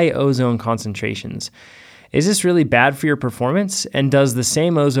high ozone concentrations. Is this really bad for your performance? And does the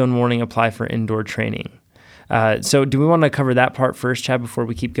same ozone warning apply for indoor training?" So do we want to cover that part first, Chad, before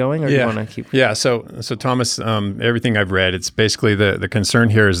we keep going? Or do you want to keep? Yeah. So Thomas, everything I've read, it's basically the concern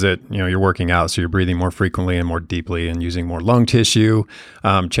here is that, you're working out, so you're breathing more frequently and more deeply and using more lung tissue.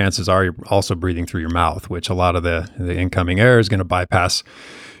 Chances are you're also breathing through your mouth, which a lot of the incoming air is going to bypass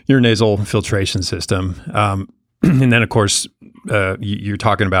your nasal filtration system. And then, of course, you're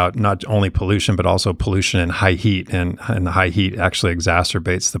talking about not only pollution, but also pollution and high heat. And the high heat actually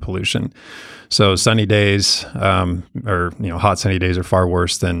exacerbates the pollution. So sunny days or hot sunny days are far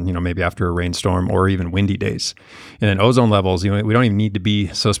worse than, maybe after a rainstorm or even windy days. And then ozone levels, we don't even need to be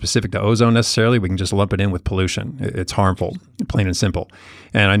so specific to ozone necessarily. We can just lump it in with pollution. It's harmful, plain and simple.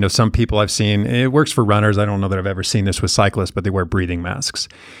 And I know some people I've seen, it works for runners. I don't know that I've ever seen this with cyclists, but they wear breathing masks.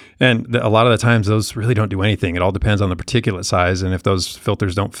 And a lot of the times those really don't do anything. It all depends on the particulate size. And if those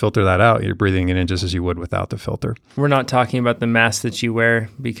filters don't filter that out, you're breathing it in just as you would without the filter. We're not talking about the mask that you wear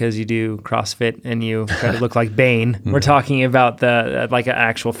because you do CrossFit and you try to look like Bane. We're talking about the like an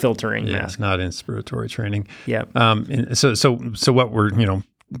actual filtering mask. Not inspiratory training. Yeah. So what we're,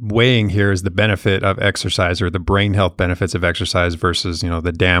 weighing here is the benefit of exercise or the brain health benefits of exercise versus,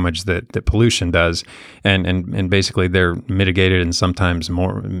 the damage that pollution does. And basically they're mitigated and sometimes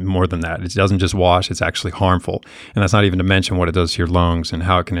more than that. It doesn't just wash, it's actually harmful. And that's not even to mention what it does to your lungs and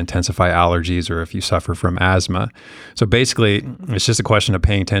how it can intensify allergies or if you suffer from asthma. So basically it's just a question of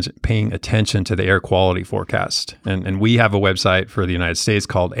paying attention to the air quality forecast. And we have a website for the United States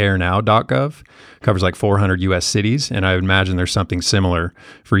called airnow.gov. Covers like 400 U.S. cities. And I would imagine there's something similar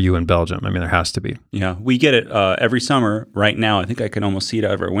for you in Belgium. I mean, there has to be. Yeah, we get it every summer. Right now, I think I can almost see it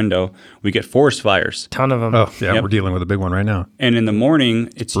out of our window. We get forest fires. Ton of them. Oh, yeah, We're dealing with a big one right now. And in the morning,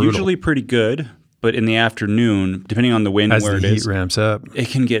 it's usually pretty good. but in the afternoon, depending on the wind As where the it heat is, ramps up. it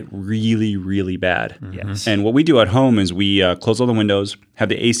can get really, really bad. Yes. And what we do at home is we close all the windows, have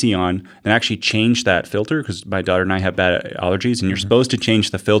the AC on, and actually change that filter because my daughter and I have bad allergies. And you're supposed to change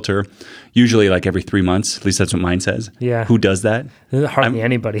the filter usually like every 3 months. At least that's what mine says. Yeah. Who does that? Hardly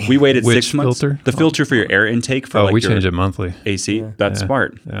anybody. We waited Which 6 months. filter? The filter for your air intake for like we your change it monthly. AC. That's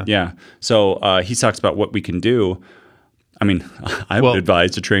smart. Yeah. Yeah. So he talks about what we can do. I mean, I would advise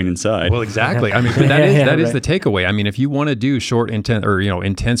to train inside. Well, exactly. I mean, but that is right. the takeaway. I mean, if you want to do short, intense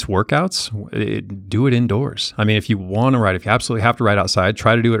workouts, do it indoors. I mean, if you want to ride, if you absolutely have to ride outside,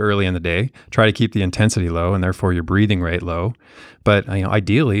 try to do it early in the day. Try to keep the intensity low, and therefore your breathing rate low. But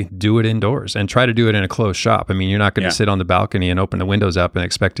ideally, do it indoors and try to do it in a closed shop. I mean, you're not going to sit on the balcony and open the windows up and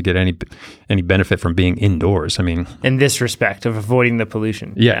expect to get any benefit from being indoors. I mean, in this respect of avoiding the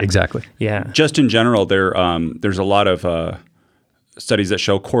pollution. Yeah, exactly. Yeah. Just in general, there's a lot of studies that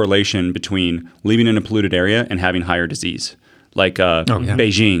show correlation between living in a polluted area and having higher disease, like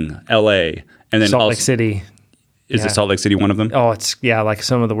Beijing, LA, and then Salt also, Lake City. Is the Salt Lake City one of them? Oh, it's like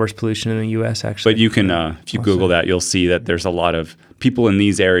some of the worst pollution in the U.S. actually. But you can, if you Google that, you'll see that there's a lot of people in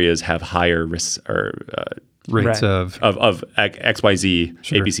these areas have higher risks or rates Right. of XYZ,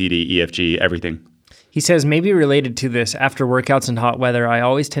 Sure. ABCD, EFG, everything. He says, maybe related to this, after workouts in hot weather, I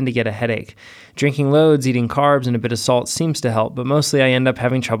always tend to get a headache. Drinking loads, eating carbs, and a bit of salt seems to help, but mostly I end up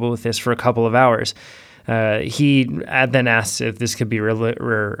having trouble with this for a couple of hours. He then asks if this could be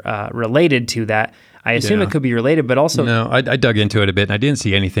related to that. I assume Yeah. it could be related, but also No, I dug into it a bit, and I didn't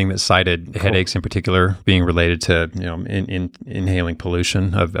see anything that cited headaches in particular being related to in inhaling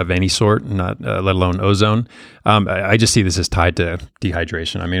pollution of any sort, not let alone ozone. I just see this as tied to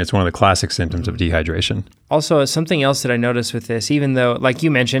dehydration. I mean, it's one of the classic symptoms of dehydration. Also, something else that I noticed with this, even though, like you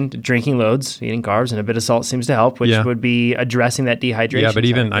mentioned, drinking loads, eating carbs, and a bit of salt seems to help, which would be addressing that dehydration. Yeah, but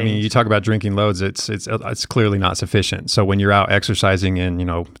even, side of things. you talk about drinking loads, it's clearly not sufficient. So when you're out exercising in,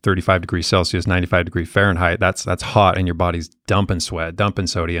 35 degrees Celsius, 95 degrees Fahrenheit, that's hot and your body's dumping sweat, dumping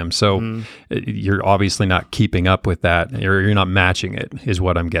sodium. So you're obviously not keeping up with that, or you're not matching it, is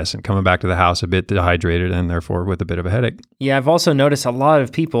what I'm guessing. Coming back to the house a bit dehydrated and therefore with a bit of a headache. Yeah, I've also noticed a lot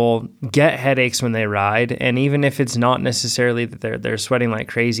of people get headaches when they ride, and even if it's not necessarily that they're sweating like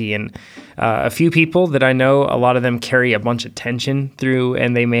crazy. And a few people that I know, a lot of them carry a bunch of tension through,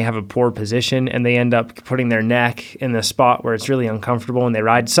 and they may have a poor position, and they end up putting their neck in the spot where it's really uncomfortable, and they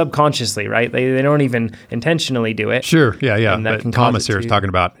ride subconsciously, right? They don't even intentionally do it. Sure, yeah. And that can But Thomas cause it here is to- talking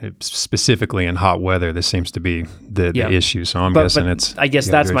about specifically in hot weather. This seems to be the issue. So I'm guessing it's. I guess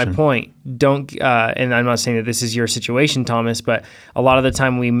that's my dehydration. point. Don't, and I'm not saying that this is your situation, Thomas, but a lot of the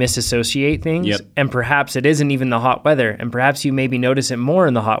time we misassociate things, Yep. and perhaps it isn't even the hot weather, and perhaps you maybe notice it more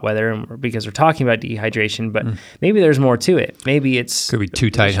in the hot weather because we're talking about dehydration, but maybe there's more to it. Maybe it's Could be too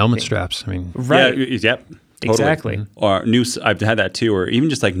tight helmet straps. I mean, right. Yeah, yep. Totally. Exactly. Or I've had that too, or even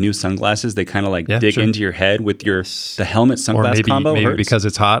just like new sunglasses. They kind of like Yeah, dig sure. into your head with the helmet or sunglass combo. maybe hurts. because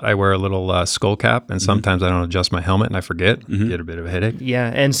it's hot, I wear a little skull cap, and sometimes I don't adjust my helmet and I forget, get a bit of a headache.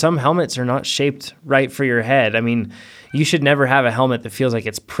 Yeah, and some helmets are not shaped right for your head. I mean, you should never have a helmet that feels like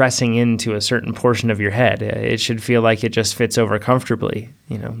it's pressing into a certain portion of your head. It should feel like it just fits over comfortably,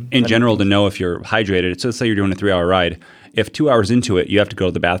 in general, to know if you're hydrated. So let's say you're doing a 3-hour ride. If 2 hours into it, you have to go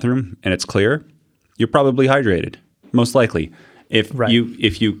to the bathroom and it's clear, you're probably hydrated, most likely.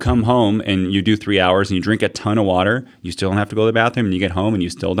 If you come home and you do 3 hours and you drink a ton of water, you still don't have to go to the bathroom, and you get home and you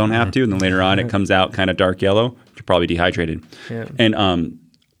still don't have to, and then later on it comes out kind of dark yellow, you're probably dehydrated. Yeah. And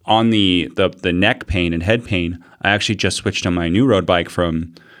on the neck pain and head pain, I actually just switched on my new road bike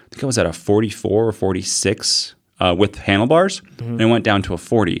from, I think I was at a 44 or 46 with handlebars, and I went down to a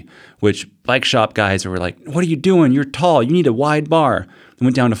 40, which bike shop guys were like, "What are you doing? You're tall. You need a wide bar." I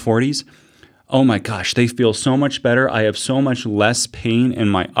went down to 40s. Oh my gosh, they feel so much better. I have so much less pain in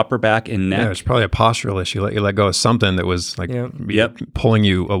my upper back and neck. Yeah, it's probably a postural issue. You let go of something that was like pulling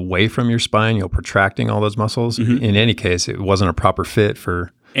you away from your spine, protracting all those muscles. In any case, it wasn't a proper fit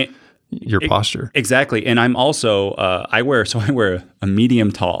for your posture. Exactly. And I'm also, I wear a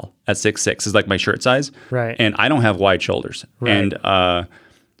medium tall at 6'6" is like my shirt size. Right. And I don't have wide shoulders. Right. And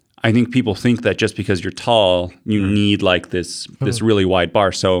I think people think that just because you're tall, you need like this really wide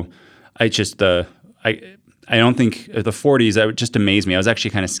bar. So I just, I don't think the 40s, that would just amaze me. I was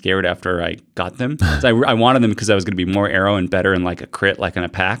actually kind of scared after I got them. So I wanted them because I was going to be more aero and better in like a crit, like in a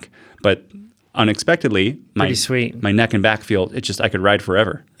pack. But unexpectedly, Pretty sweet. my neck and back feel, I could ride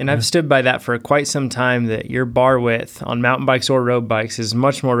forever. And I've stood by that for quite some time, that your bar width on mountain bikes or road bikes is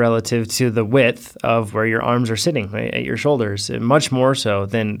much more relative to the width of where your arms are sitting, right, at your shoulders, much more so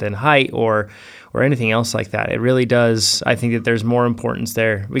than height or anything else like that. It really does. I think that there's more importance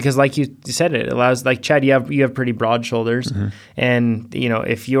there because, like you said, it allows, like Chad, you have pretty broad shoulders, and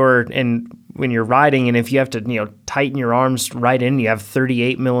if you're when you're riding, and if you have to tighten your arms right in, you have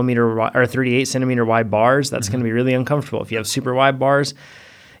 38 centimeter wide bars. That's going to be really uncomfortable. If you have super wide bars,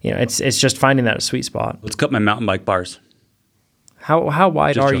 it's just finding that sweet spot. Let's cut my mountain bike bars. How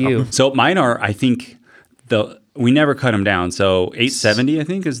wide are you? So mine are, I think, we never cut them down. So 870, I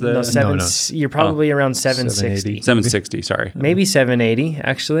think, is the... No. You're probably around 760. 760, sorry. Maybe 780,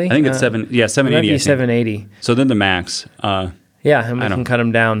 actually. I think it's 780. Maybe 780. So then the max. Yeah, and we can cut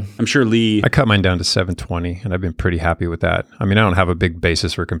them down. I'm sure Lee... I cut mine down to 720, and I've been pretty happy with that. I mean, I don't have a big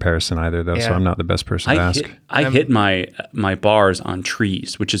basis for comparison either, though, so I'm not the best person to ask. I hit my bars on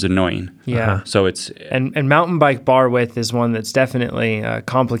trees, which is annoying. Yeah. So it's... And mountain bike bar width is one that's definitely a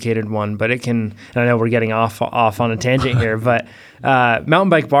complicated one, but it can... And I know we're getting off on a tangent here, but mountain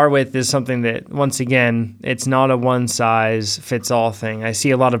bike bar width is something that, once again, it's not a one-size-fits-all thing. I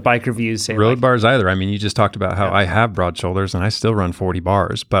see a lot of bike reviews say... Road bars either. I mean, you just talked about how I have broad shoulders, and I still run 40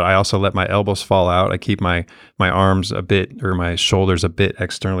 bars, but I also let my elbows fall out. I keep my arms a bit, or my shoulders a bit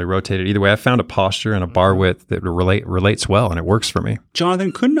externally rotated. Either way, I found a posture and a bar width that relates well, and it works for me.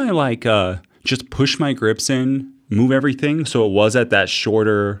 Jonathan, couldn't I just push my grips in, move everything so it was at that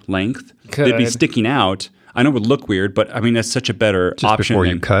shorter length? They'd be sticking out. I know it would look weird, but I mean, that's such a better just option. Before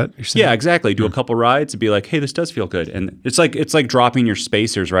you cut? Yeah, exactly. Do a couple rides and be like, hey, this does feel good. And it's like dropping your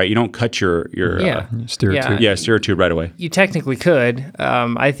spacers, right? You don't cut your steer tube. Yeah, steer tube right away. You technically could.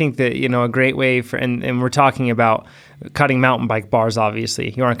 I think that, a great way for, and we're talking about cutting mountain bike bars,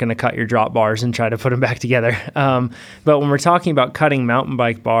 obviously. You aren't going to cut your drop bars and try to put them back together. But when we're talking about cutting mountain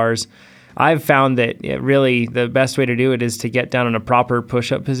bike bars, I've found that really the best way to do it is to get down in a proper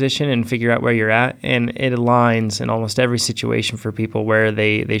push-up position and figure out where you're at, and it aligns in almost every situation for people where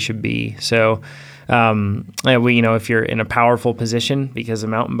they should be. So, if you're in a powerful position, because a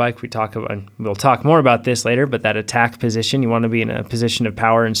mountain bike, we'll talk more about this later, but that attack position, you want to be in a position of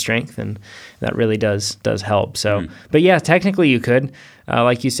power and strength, and that really does help. So, But yeah, technically you could.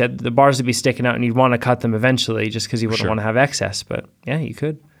 Like you said, the bars would be sticking out, and you'd want to cut them eventually, just because you wouldn't want to have excess. But yeah, you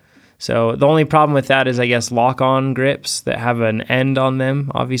could. So the only problem with that is, I guess, lock-on grips that have an end on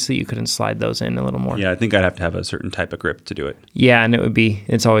them. Obviously, you couldn't slide those in a little more. Yeah, I think I'd have to have a certain type of grip to do it. Yeah, and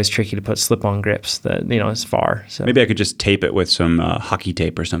it's always tricky to put slip-on grips that, is far. So maybe I could just tape it with some hockey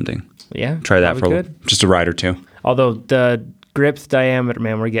tape or something. Yeah. Try that for just a ride or two. Although the grip diameter,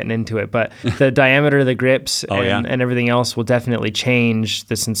 man, we're getting into it, but the diameter of the grips and everything else will definitely change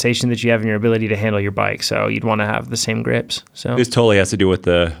the sensation that you have and your ability to handle your bike. So you'd want to have the same grips. So this totally has to do with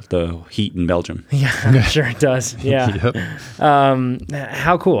the heat in Belgium. Yeah, I'm sure it does. Yeah.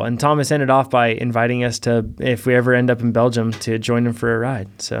 How cool. And Thomas ended off by inviting us to, if we ever end up in Belgium, to join him for a ride.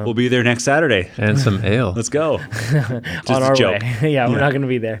 So we'll be there next Saturday. And some ale. Let's go. On our way. Yeah, we're not going to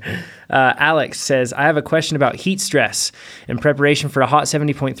be there. Alex says, I have a question about heat stress. In preparation for a hot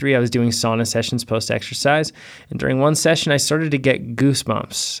 70.3, I was doing sauna sessions post-exercise, and during one session, I started to get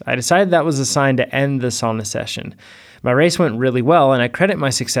goosebumps. I decided that was a sign to end the sauna session. My race went really well, and I credit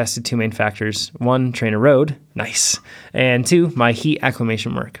my success to two main factors. One, trainer road, nice, and two, my heat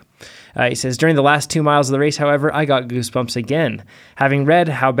acclimation work. He says, during the last 2 miles of the race, however, I got goosebumps again. Having read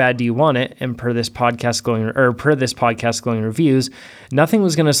How Bad Do You Want It, and per this podcast glowing reviews, nothing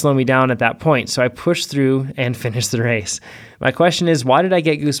was going to slow me down at that point, so I pushed through and finished the race. My question is, why did I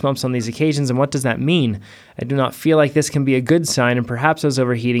get goosebumps on these occasions, and what does that mean? I do not feel like this can be a good sign, and perhaps I was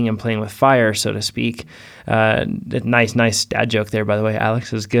overheating and playing with fire, so to speak. Nice dad joke there, by the way.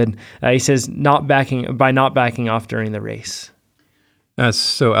 Alex is good. He says, not backing off during the race.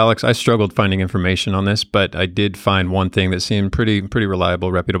 So, Alex, I struggled finding information on this, but I did find one thing that seemed pretty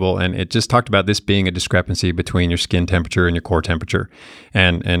reliable, reputable, and it just talked about this being a discrepancy between your skin temperature and your core temperature,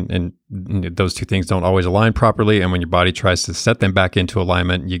 and those two things don't always align properly, and when your body tries to set them back into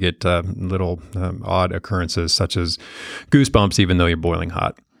alignment, you get little odd occurrences such as goosebumps, even though you're boiling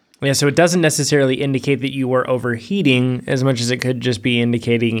hot. Yeah, so it doesn't necessarily indicate that you were overheating as much as it could just be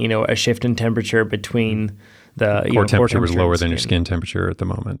indicating, a shift in temperature between the core temperature was lower than your skin temperature at the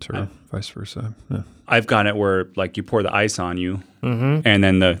moment, or vice versa. Yeah. I've got it where you pour the ice on you, and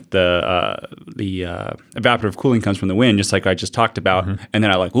then the evaporative cooling comes from the wind, just like I just talked about, and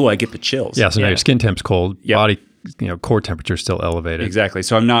then I get the chills. Yeah, so now your skin temp's cold, body core temperature is still elevated. Exactly.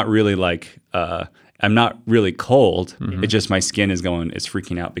 So I'm not really I'm not really cold. It's just my skin is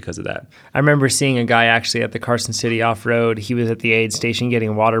freaking out because of that. I remember seeing a guy actually at the Carson City off-road. He was at the aid station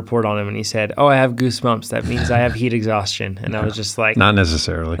getting water poured on him, and he said, "Oh, I have goosebumps. That means I have heat exhaustion." And I was just like, Not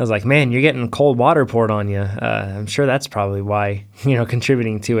necessarily. I was like, man, you're getting cold water poured on you. I'm sure that's probably why,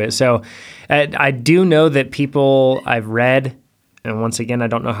 contributing to it. So I do know that people I've read, and once again, I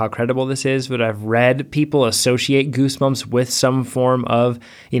don't know how credible this is, but I've read people associate goosebumps with some form of,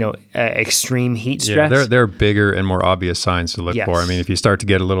 extreme heat stress. Yeah, there are bigger and more obvious signs to look Yes. for. I mean, if you start to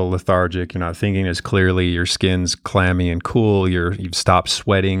get a little lethargic, you're not thinking as clearly, your skin's clammy and cool, you've stopped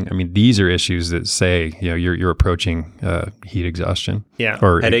sweating. I mean, these are issues that say, you're approaching heat exhaustion. Yeah.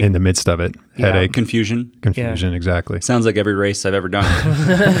 Or Headache. in the midst of it. Yeah. Headache, Confusion. exactly. Sounds like every race I've ever done.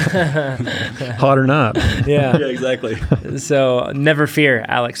 Hot or not. Yeah. Exactly. So never fear,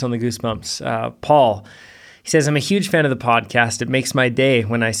 Alex on the Goosebumps. Paul, he says, I'm a huge fan of the podcast. It makes my day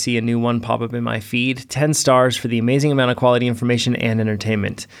when I see a new one pop up in my feed. 10 stars for the amazing amount of quality information and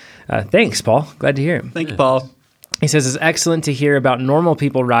entertainment. Thanks, Paul. Glad to hear it. Thank you, Paul. He says, it's excellent to hear about normal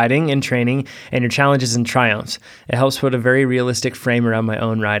people riding and training and your challenges and triumphs. It helps put a very realistic frame around my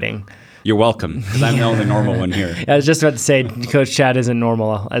own riding. You're welcome, because I'm the only normal one here. I was just about to say, Coach Chad isn't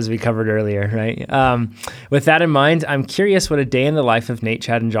normal, as we covered earlier, right? With that in mind, I'm curious what a day in the life of Nate,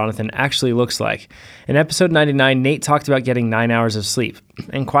 Chad, and Jonathan actually looks like. In episode 99, Nate talked about getting 9 hours of sleep.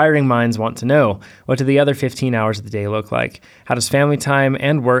 Inquiring minds want to know, what do the other 15 hours of the day look like? How does family time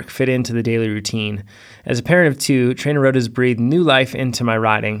and work fit into the daily routine? As a parent of two, Trainer Road has breathed new life into my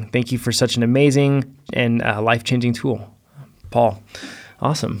riding. Thank you for such an amazing and life-changing tool. Paul.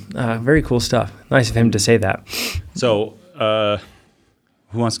 Awesome. Very cool stuff. Nice of him to say that. So,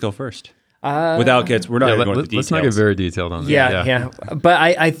 who wants to go first? We're not going to go into the details. Let's not get very detailed on this. Yeah. But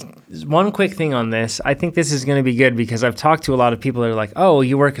I one quick thing on this. I think this is going to be good because I've talked to a lot of people that are like, oh,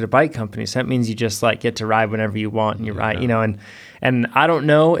 you work at a bike company, so that means you just get to ride whenever you want and you ride, and I don't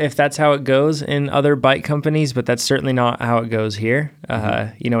know if that's how it goes in other bike companies, but that's certainly not how it goes here.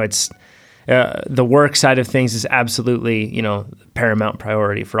 It's the work side of things is absolutely, paramount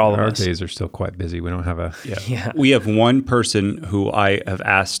priority for all of us. Our days are still quite busy. We don't have a... Yeah. We have one person who I have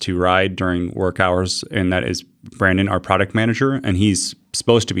asked to ride during work hours, and that is Brandon, our product manager, and he's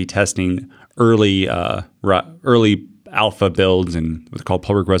supposed to be testing early alpha builds and what's called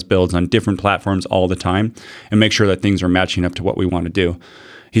pull request builds on different platforms all the time and make sure that things are matching up to what we want to do.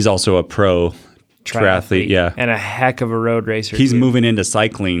 He's also a pro triathlete, yeah, and a heck of a road racer. He's too. moving into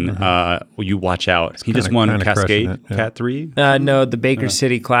cycling. You watch out. He just won Cascade it, yeah. Cat 3. No, the Baker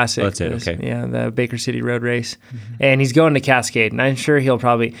City Classic. That's it. Okay. Yeah, the Baker City Road Race, and he's going to Cascade. And I'm sure he'll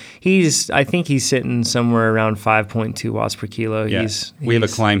probably. I think he's sitting somewhere around 5.2 watts per kilo. Yeah. We have a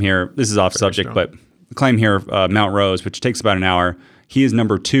climb here. This is off subject, but the climb here, Mount Rose, which takes about an hour. He is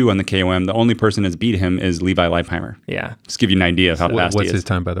number 2 on the KOM. The only person that's beat him is Levi Leipheimer. Yeah. Just give you an idea of how fast he What's is. his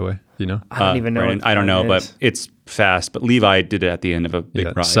time, by the way? Do you know? I don't even know. Brandon, I don't know, but it's fast. But Levi did it at the end of a big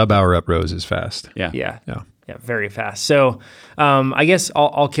ride. Sub-hour up Rose is fast. Yeah, very fast. So I guess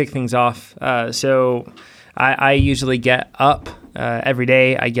I'll kick things off. So I usually get up every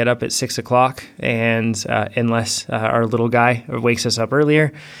day. I get up at 6 o'clock, and unless our little guy wakes us up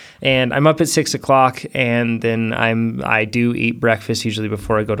earlier. And I'm up at 6 o'clock, and then I do eat breakfast usually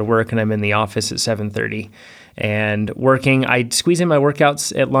before I go to work, and I'm in the office at 7:30. And working, I squeeze in my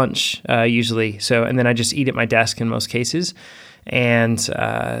workouts at lunch usually. And then I just eat at my desk in most cases. And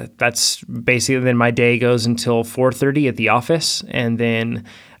that's basically, then my day goes until 4:30 at the office, and then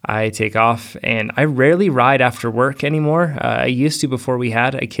I take off, and I rarely ride after work anymore. I used to before we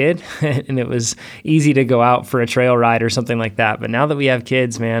had a kid, and it was easy to go out for a trail ride or something like that. But now that we have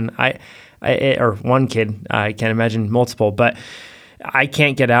kids, man, or one kid, I can't imagine multiple, but I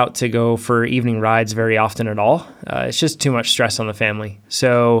can't get out to go for evening rides very often at all. It's just too much stress on the family.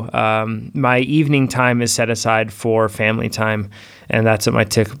 So my evening time is set aside for family time, and that's what my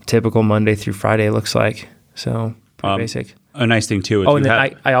typical Monday through Friday looks like. So pretty basic. A nice thing too is and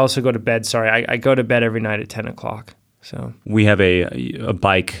then I also go to bed. Sorry, I go to bed every night at 10 o'clock. So we have a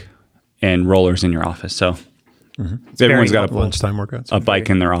bike and rollers in your office. So everyone's got lunchtime workouts. A bike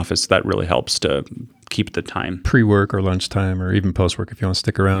in their office. That really helps to keep the time. Pre-work or lunchtime or even post-work if you want to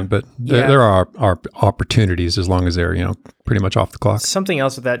stick around. But there are opportunities as long as they're pretty much off the clock. Something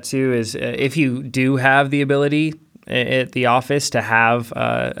else with that too is if you do have the ability at the office to have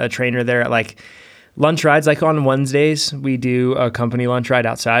a trainer there, like lunch rides, like on Wednesdays, we do a company lunch ride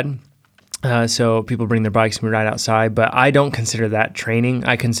outside. So people bring their bikes and we ride outside, but I don't consider that training.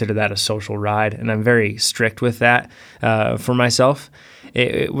 I consider that a social ride, and I'm very strict with that for myself.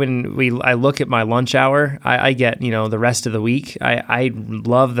 I look at my lunch hour, I get, the rest of the week. I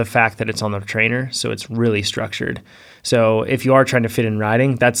love the fact that it's on the trainer, so it's really structured. So if you are trying to fit in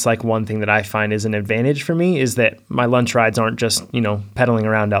riding, that's like one thing that I find is an advantage for me, is that my lunch rides aren't just, pedaling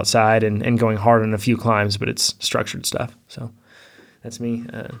around outside and going hard on a few climbs, but it's structured stuff. So that's me.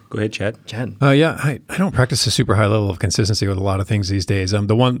 Go ahead, Chad. Yeah, I don't practice a super high level of consistency with a lot of things these days.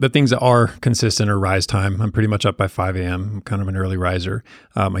 The things that are consistent are rise time. I'm pretty much up by 5 a.m. I'm kind of an early riser.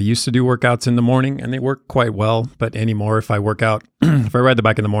 I used to do workouts in the morning, and they work quite well. But anymore, if I work out, if I ride the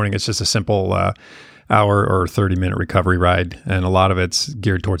bike in the morning, it's just a simple hour or 30-minute recovery ride, and a lot of it's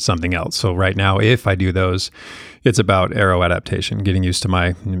geared towards something else. So right now, if I do those, it's about aero adaptation, getting used to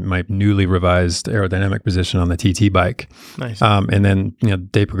my newly revised aerodynamic position on the TT bike. Nice. And then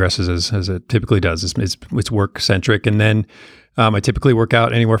day progresses as it typically does. It's work centric, and then I typically work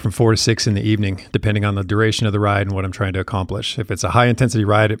out anywhere from 4 to 6 in the evening, depending on the duration of the ride and what I'm trying to accomplish. If it's a high intensity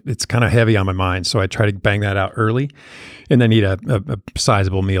ride, it's kind of heavy on my mind, so I try to bang that out early, and then eat a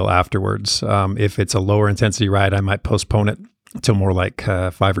sizable meal afterwards. If it's a lower intensity ride, I might postpone it till more like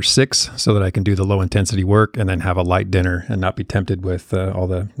 5 or 6, so that I can do the low intensity work and then have a light dinner and not be tempted with all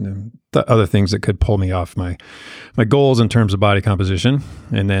the other things that could pull me off my goals in terms of body composition,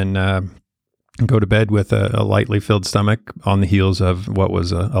 and then go to bed with a lightly filled stomach on the heels of what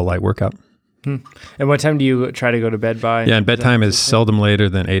was a light workout. And what time do you try to go to bed by? Yeah, and bedtime is seldom later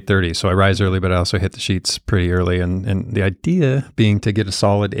than 8:30. So I rise early, but I also hit the sheets pretty early. And the idea being to get a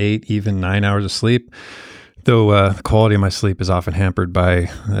solid 8, even 9 hours of sleep. Though the quality of my sleep is often hampered by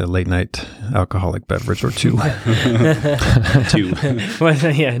a late night alcoholic beverage or two. Well,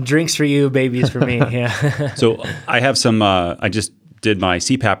 yeah, drinks for you, babies for me. Yeah. So I have some. I just did my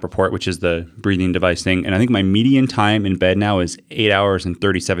CPAP report, which is the breathing device thing, and I think my median time in bed now is 8 hours and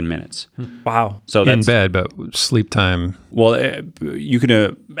 37 minutes. Wow. So that's in bed, but sleep time. Well, you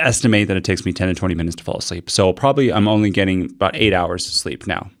can estimate that it takes me 10 to 20 minutes to fall asleep. So probably I'm only getting about 8 hours of sleep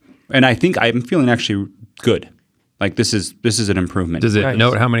now, and I think I'm feeling actually good. Like this is an improvement. Does it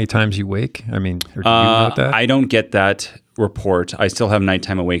note how many times you wake? I mean, or do you note that? I don't get that report. I still have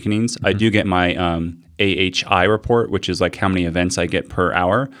nighttime awakenings. Mm-hmm. I do get my AHI report, which is like how many events I get per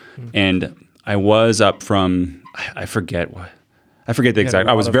hour. Mm-hmm. And I was up from, I forget the exact,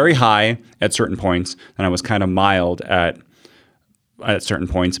 I was very high at certain points, and I was kind of mild at certain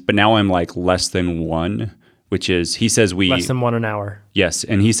points, but now I'm like less than 1, which is, he says less than 1 an hour. Yes.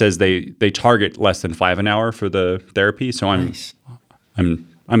 And he says they target less than 5 an hour for the therapy. So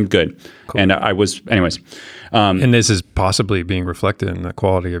I'm good. Cool. And I was, anyways. And this is possibly being reflected in the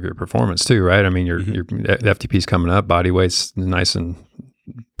quality of your performance too, right? I mean, your FTP's coming up, body weight's nice and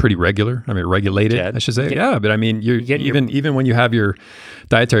pretty regular. I mean, regulated, I should say. Yeah, but I mean, even when you have your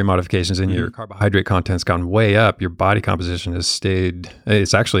dietary modifications and your carbohydrate content's gone way up, your body composition has stayed,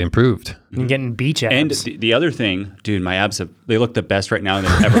 it's actually improved. You're getting beach abs. And the other thing, dude, my abs, they look the best right now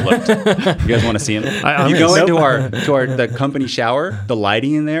they've ever looked. You guys want to see them? You go into the company shower, the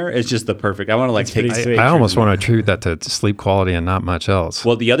lighting in there is just the perfect. I want to take I almost want to attribute that to sleep quality and not much else.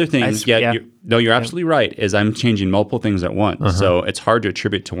 Well, the other thing, you're absolutely right, is I'm changing multiple things at once. So it's hard to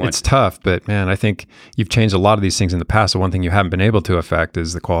attribute to one. It's tough, but man, I think you've changed a lot of these things in the past. The one thing you haven't been able to affect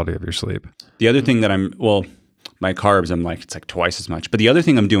is the quality of your sleep. The other thing that my carbs, it's like twice as much. But the other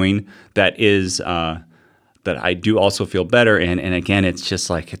thing I'm doing that is that I do also feel better in, and again, it's just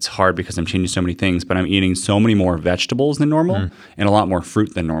like, it's hard because I'm changing so many things, but I'm eating so many more vegetables than normal and a lot more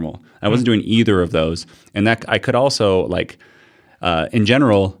fruit than normal. I wasn't doing either of those. And that I could also in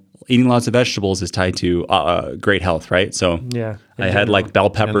general, eating lots of vegetables is tied to great health, right? So I had like bell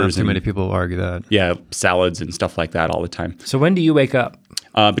peppers. Too many people argue that. Yeah, salads and stuff like that all the time. So when do you wake up?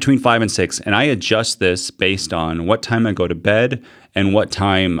 Between 5 and 6, and I adjust this based on what time I go to bed and what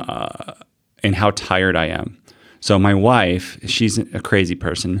time and how tired I am. So my wife, she's a crazy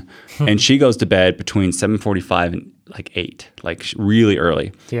person, and she goes to bed between 7:45 and 8, really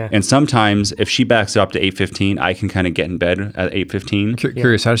early. Yeah. And sometimes if she backs it up to 8:15, I can kind of get in bed at 8:15.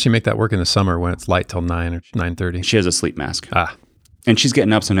 Curious, how does she make that work in the summer when it's light till 9 or 9:30? She has a sleep mask. And she's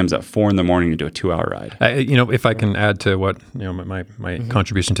getting up sometimes at 4 a.m. to do a 2-hour ride. If I can add to what my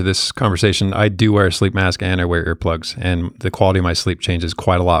contribution to this conversation, I do wear a sleep mask and I wear earplugs, and the quality of my sleep changes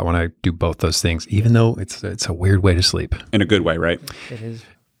quite a lot when I do both those things. Even though it's a weird way to sleep. In a good way, right? It is.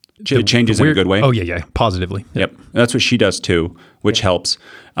 It changes in a good way. Oh yeah, positively. Yep. That's what she does too, which helps.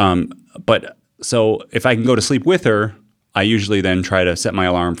 But so if I can go to sleep with her, I usually then try to set my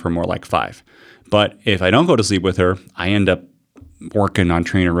alarm for more like 5. But if I don't go to sleep with her, I end up working on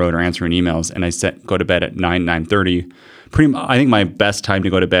Trainer Road or answering emails, and I go to bed at 9:30. I think my best time to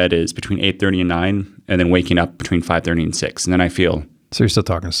go to bed is between 8:30 and 9, and then waking up between 5:30 and 6, and then I feel So you're still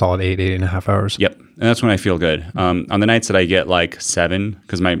talking a solid 8.5 hours. Yep. And that's when I feel good. On the nights that I get like 7,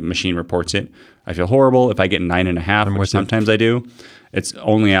 because my machine reports it, I feel horrible. If I get 9.5, which sometimes I do, it's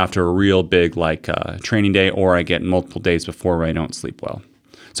only after a real big like training day, or I get multiple days before where I don't sleep well.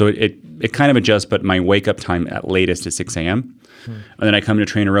 So it kind of adjusts, but my wake up time at latest is 6 a.m. And then I come to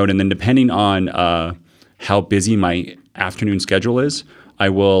Trainer Road, and then depending on how busy my afternoon schedule is, I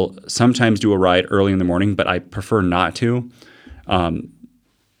will sometimes do a ride early in the morning, but I prefer not to.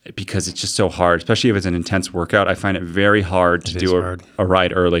 Because it's just so hard, especially if it's an intense workout. I find it very hard to do a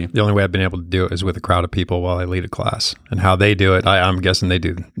ride early. The only way I've been able to do it is with a crowd of people while I lead a class. And how they do it, I'm guessing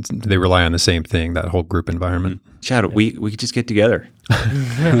they rely on the same thing, that whole group environment. Chad, we could just get together.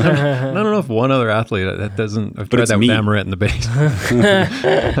 I don't know if one other athlete that doesn't. I've tried that with Amaret in the base.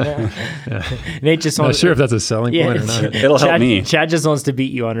 Nate just I'm not sure if that's a selling point or not. It'll help me. Chad just wants to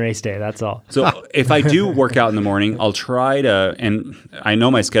beat you on race day. That's all. So if I do work out in the morning, I'll try to, and I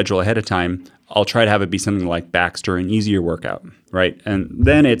know my schedule ahead of time. I'll try to have it be something like Baxter, an easier workout, right? And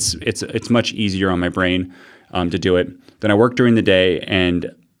then it's much easier on my brain to do it. Then I work during the day,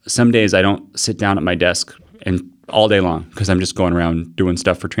 and some days I don't sit down at my desk and all day long because I'm just going around doing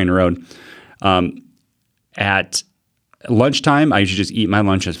stuff for Trainer Road. At lunchtime, I usually just eat my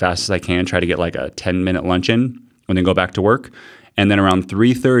lunch as fast as I can, try to get like a 10-minute lunch in, and then go back to work. And then around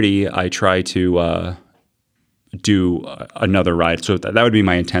 3:30, I try to do another ride. So that would be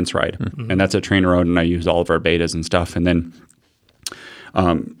my intense ride. And that's at Trainer Road, and I use all of our betas and stuff. And then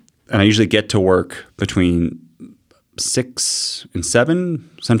and I usually get to work between 6 and 7.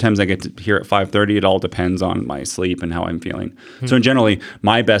 Sometimes I get to here at 5:30. It all depends on my sleep and how I'm feeling. So generally,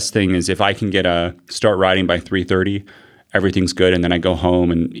 my best thing is if I can start riding by 3:30, everything's good, and then I go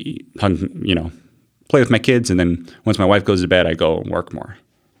home and play with my kids, and then once my wife goes to bed, I go and work more.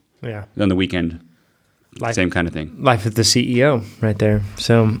 Yeah. Then the weekend, same kind of thing. Life of the CEO right there.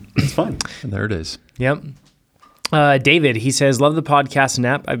 So it's fun. And there it is. Yep. David, he says, love the podcast and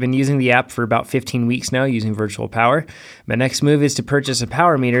app. I've been using the app for about 15 weeks now using Virtual Power. My next move is to purchase a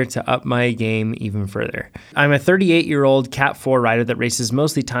power meter to up my game even further. I'm a 38-year-old Cat 4 rider that races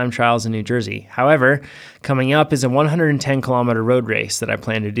mostly time trials in New Jersey. However, coming up is a 110-kilometer road race that I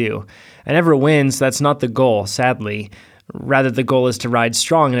plan to do. I never win, so that's not the goal, sadly. Rather, the goal is to ride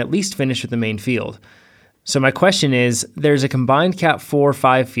strong and at least finish with the main field. So my question is, there's a combined Cat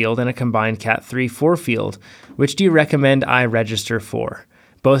 4-5 field and a combined Cat 3-4 field. Which do you recommend I register for?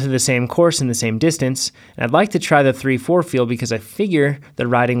 Both are the same course and the same distance, and I'd like to try the 3-4 field because I figure the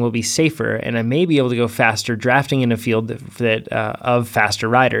riding will be safer and I may be able to go faster drafting in a field of faster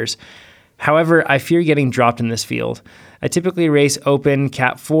riders. However, I fear getting dropped in this field. I typically race open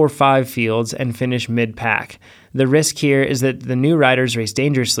Cat 4-5 fields and finish mid-pack. The risk here is that the new riders race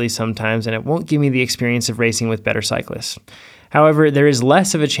dangerously sometimes, and it won't give me the experience of racing with better cyclists. However, there is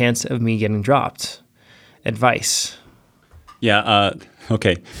less of a chance of me getting dropped. Advice. Yeah.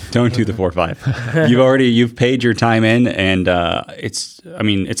 Okay. Don't do the 4-5. You've paid your time in, and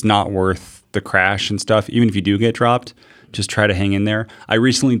it's not worth the crash and stuff. Even if you do get dropped, just try to hang in there. I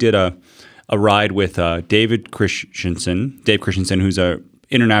recently did a ride with Dave Christensen, who's a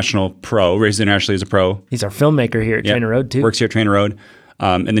international pro, races internationally as a pro. He's our filmmaker here at Trainer Road too. Works here at Trainer Road.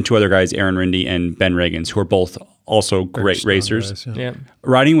 And then 2 other guys, Aaron Rindy and Ben Reagans, who are both also great racers. Guys, yeah.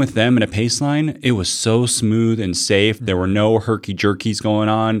 Riding with them in a pace line, it was so smooth and safe. There were no herky-jerkies going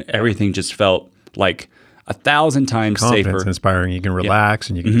on. Everything just felt like 1,000 times confidence safer. Inspiring. You can relax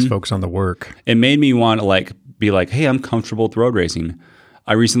and you can just focus on the work. It made me want to be like, hey, I'm comfortable with road racing.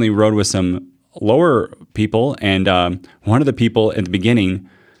 I recently rode with some lower people, and one of the people at the beginning,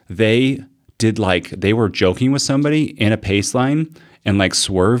 they were joking with somebody in a pace line and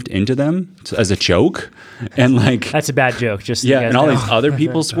swerved into them as a joke, and that's a bad joke. Just and all these other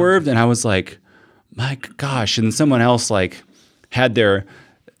people swerved, and I was like, my gosh! And someone else they were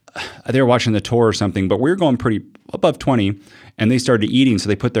watching the tour or something, but we were going pretty above 20, and they started eating, so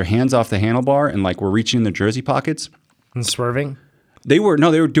they put their hands off the handlebar and were reaching in their jersey pockets and swerving. They were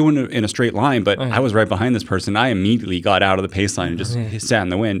doing it in a straight line, but I was right behind this person. I immediately got out of the pace line and just sat in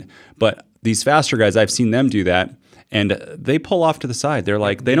the wind. But these faster guys, I've seen them do that, and they pull off to the side. They're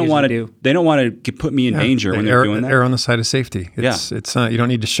like, they don't want to put me in danger when they're doing that. Err on the side of safety. It's not, you don't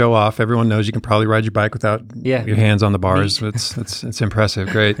need to show off. Everyone knows you can probably ride your bike without your hands on the bars. It's impressive.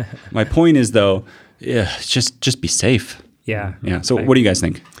 Great. My point is though, just be safe. Yeah. Yeah. So what do you guys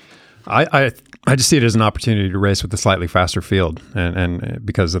think? I I just see it as an opportunity to race with a slightly faster field. And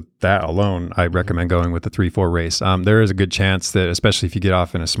because of that alone, I recommend going with the 3-4 race. There is a good chance that, especially if you get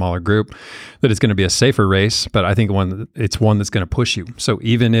off in a smaller group, that it's going to be a safer race, but I think it's one that's going to push you. So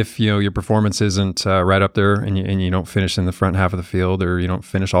even if, your performance isn't right up there and you don't finish in the front half of the field, or you don't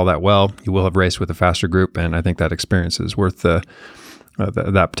finish all that well, you will have raced with a faster group. And I think that experience is worth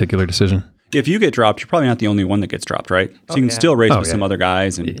that particular decision. If you get dropped, you're probably not the only one that gets dropped, right? So you can still race with some other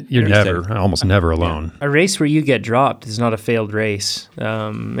guys. And you're almost never alone. A race where you get dropped is not a failed race.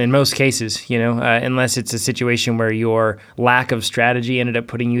 In most cases, unless it's a situation where your lack of strategy ended up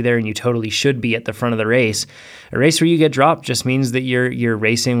putting you there and you totally should be at the front of the race. A race where you get dropped just means that you're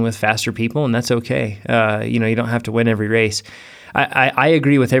racing with faster people, and that's okay. You don't have to win every race. I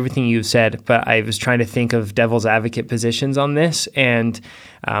agree with everything you've said, but I was trying to think of devil's advocate positions on this, and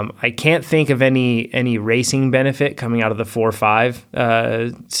I can't think of any racing benefit coming out of the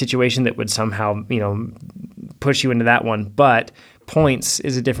 4-5 situation that would somehow push you into that one. But points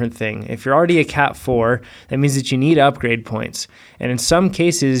is a different thing. If you're already a Cat 4, that means that you need upgrade points, and in some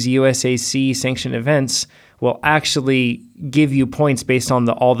cases, USAC sanctioned events will actually give you points based on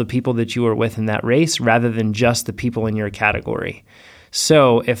all the people that you were with in that race rather than just the people in your category.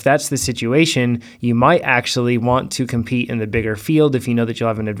 So if that's the situation, you might actually want to compete in the bigger field if you know that you'll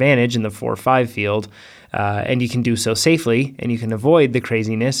have an advantage in the 4-5 field, and you can do so safely and you can avoid the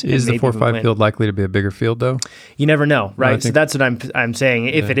craziness. Is the 4-5 field likely to be a bigger field though? You never know, right? No, so that's what I'm saying.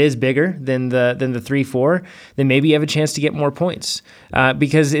 If it is bigger than the 3-4, then maybe you have a chance to get more points.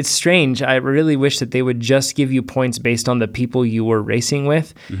 Because it's strange. I really wish that they would just give you points based on the people you were racing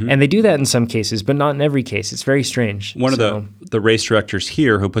with. Mm-hmm. And they do that in some cases, but not in every case. It's very strange. One of the race directors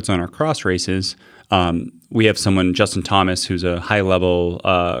here who puts on our cross races, we have someone, Justin Thomas, who's a high-level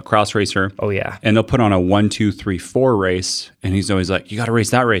cross racer. Oh, yeah. And they'll put on a 1, 2, 3, 4 race, and he's always like, you got to race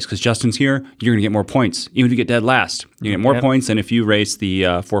that race because Justin's here, you're going to get more points. Even if you get dead last, you get more points than if you race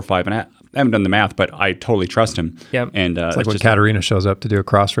the 4, 5, and I haven't done the math, but I totally trust him. Yep. And it's like when Katarina shows up to do a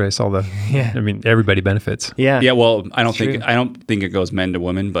cross race, everybody benefits. Yeah. Yeah. Well, I don't think it goes men to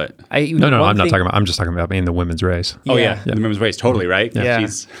women, but no, I'm just talking about in the women's race. Oh yeah. The women's race, totally right. Yeah.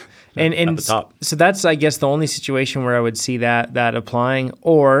 She's and at the top. So that's, I guess, the only situation where I would see that applying.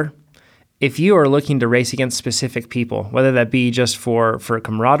 Or if you are looking to race against specific people, whether that be just for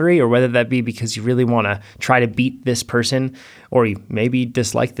camaraderie or whether that be because you really want to try to beat this person, or you maybe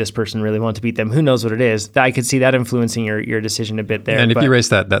dislike this person, really want to beat them, who knows what it is, I could see that influencing your decision a bit there. And if you race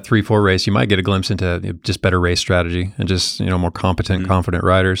that 3-4 race, you might get a glimpse into just better race strategy and just more competent, confident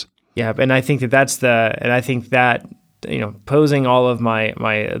riders. Yeah, and I think that posing all of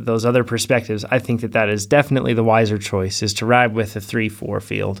my those other perspectives, I think that is definitely the wiser choice, is to ride with the 3-4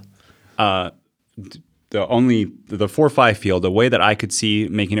 field. The 4-5 field, the way that I could see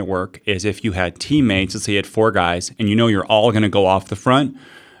making it work is if you had teammates, let's say you had 4 guys, and you're all going to go off the front,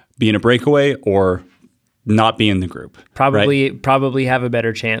 be in a breakaway, or not be in the group. Probably have a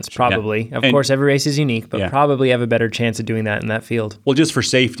better chance. Probably. Yeah. Of course, every race is unique, but probably have a better chance of doing that in that field. Well, just for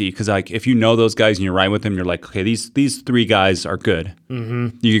safety, because if you know those guys and you ride with them, you're like, okay, these 3 guys are good.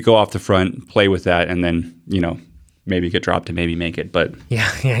 Mm-hmm. You could go off the front, play with that, and then maybe get dropped and maybe make it. But yeah,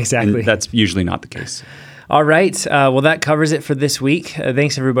 exactly. And that's usually not the case. All right. Well, that covers it for this week.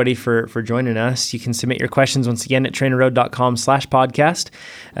 Thanks, everybody, for joining us. You can submit your questions once again at trainerroad.com/podcast.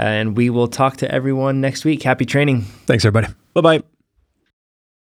 And we will talk to everyone next week. Happy training. Thanks, everybody. Bye-bye.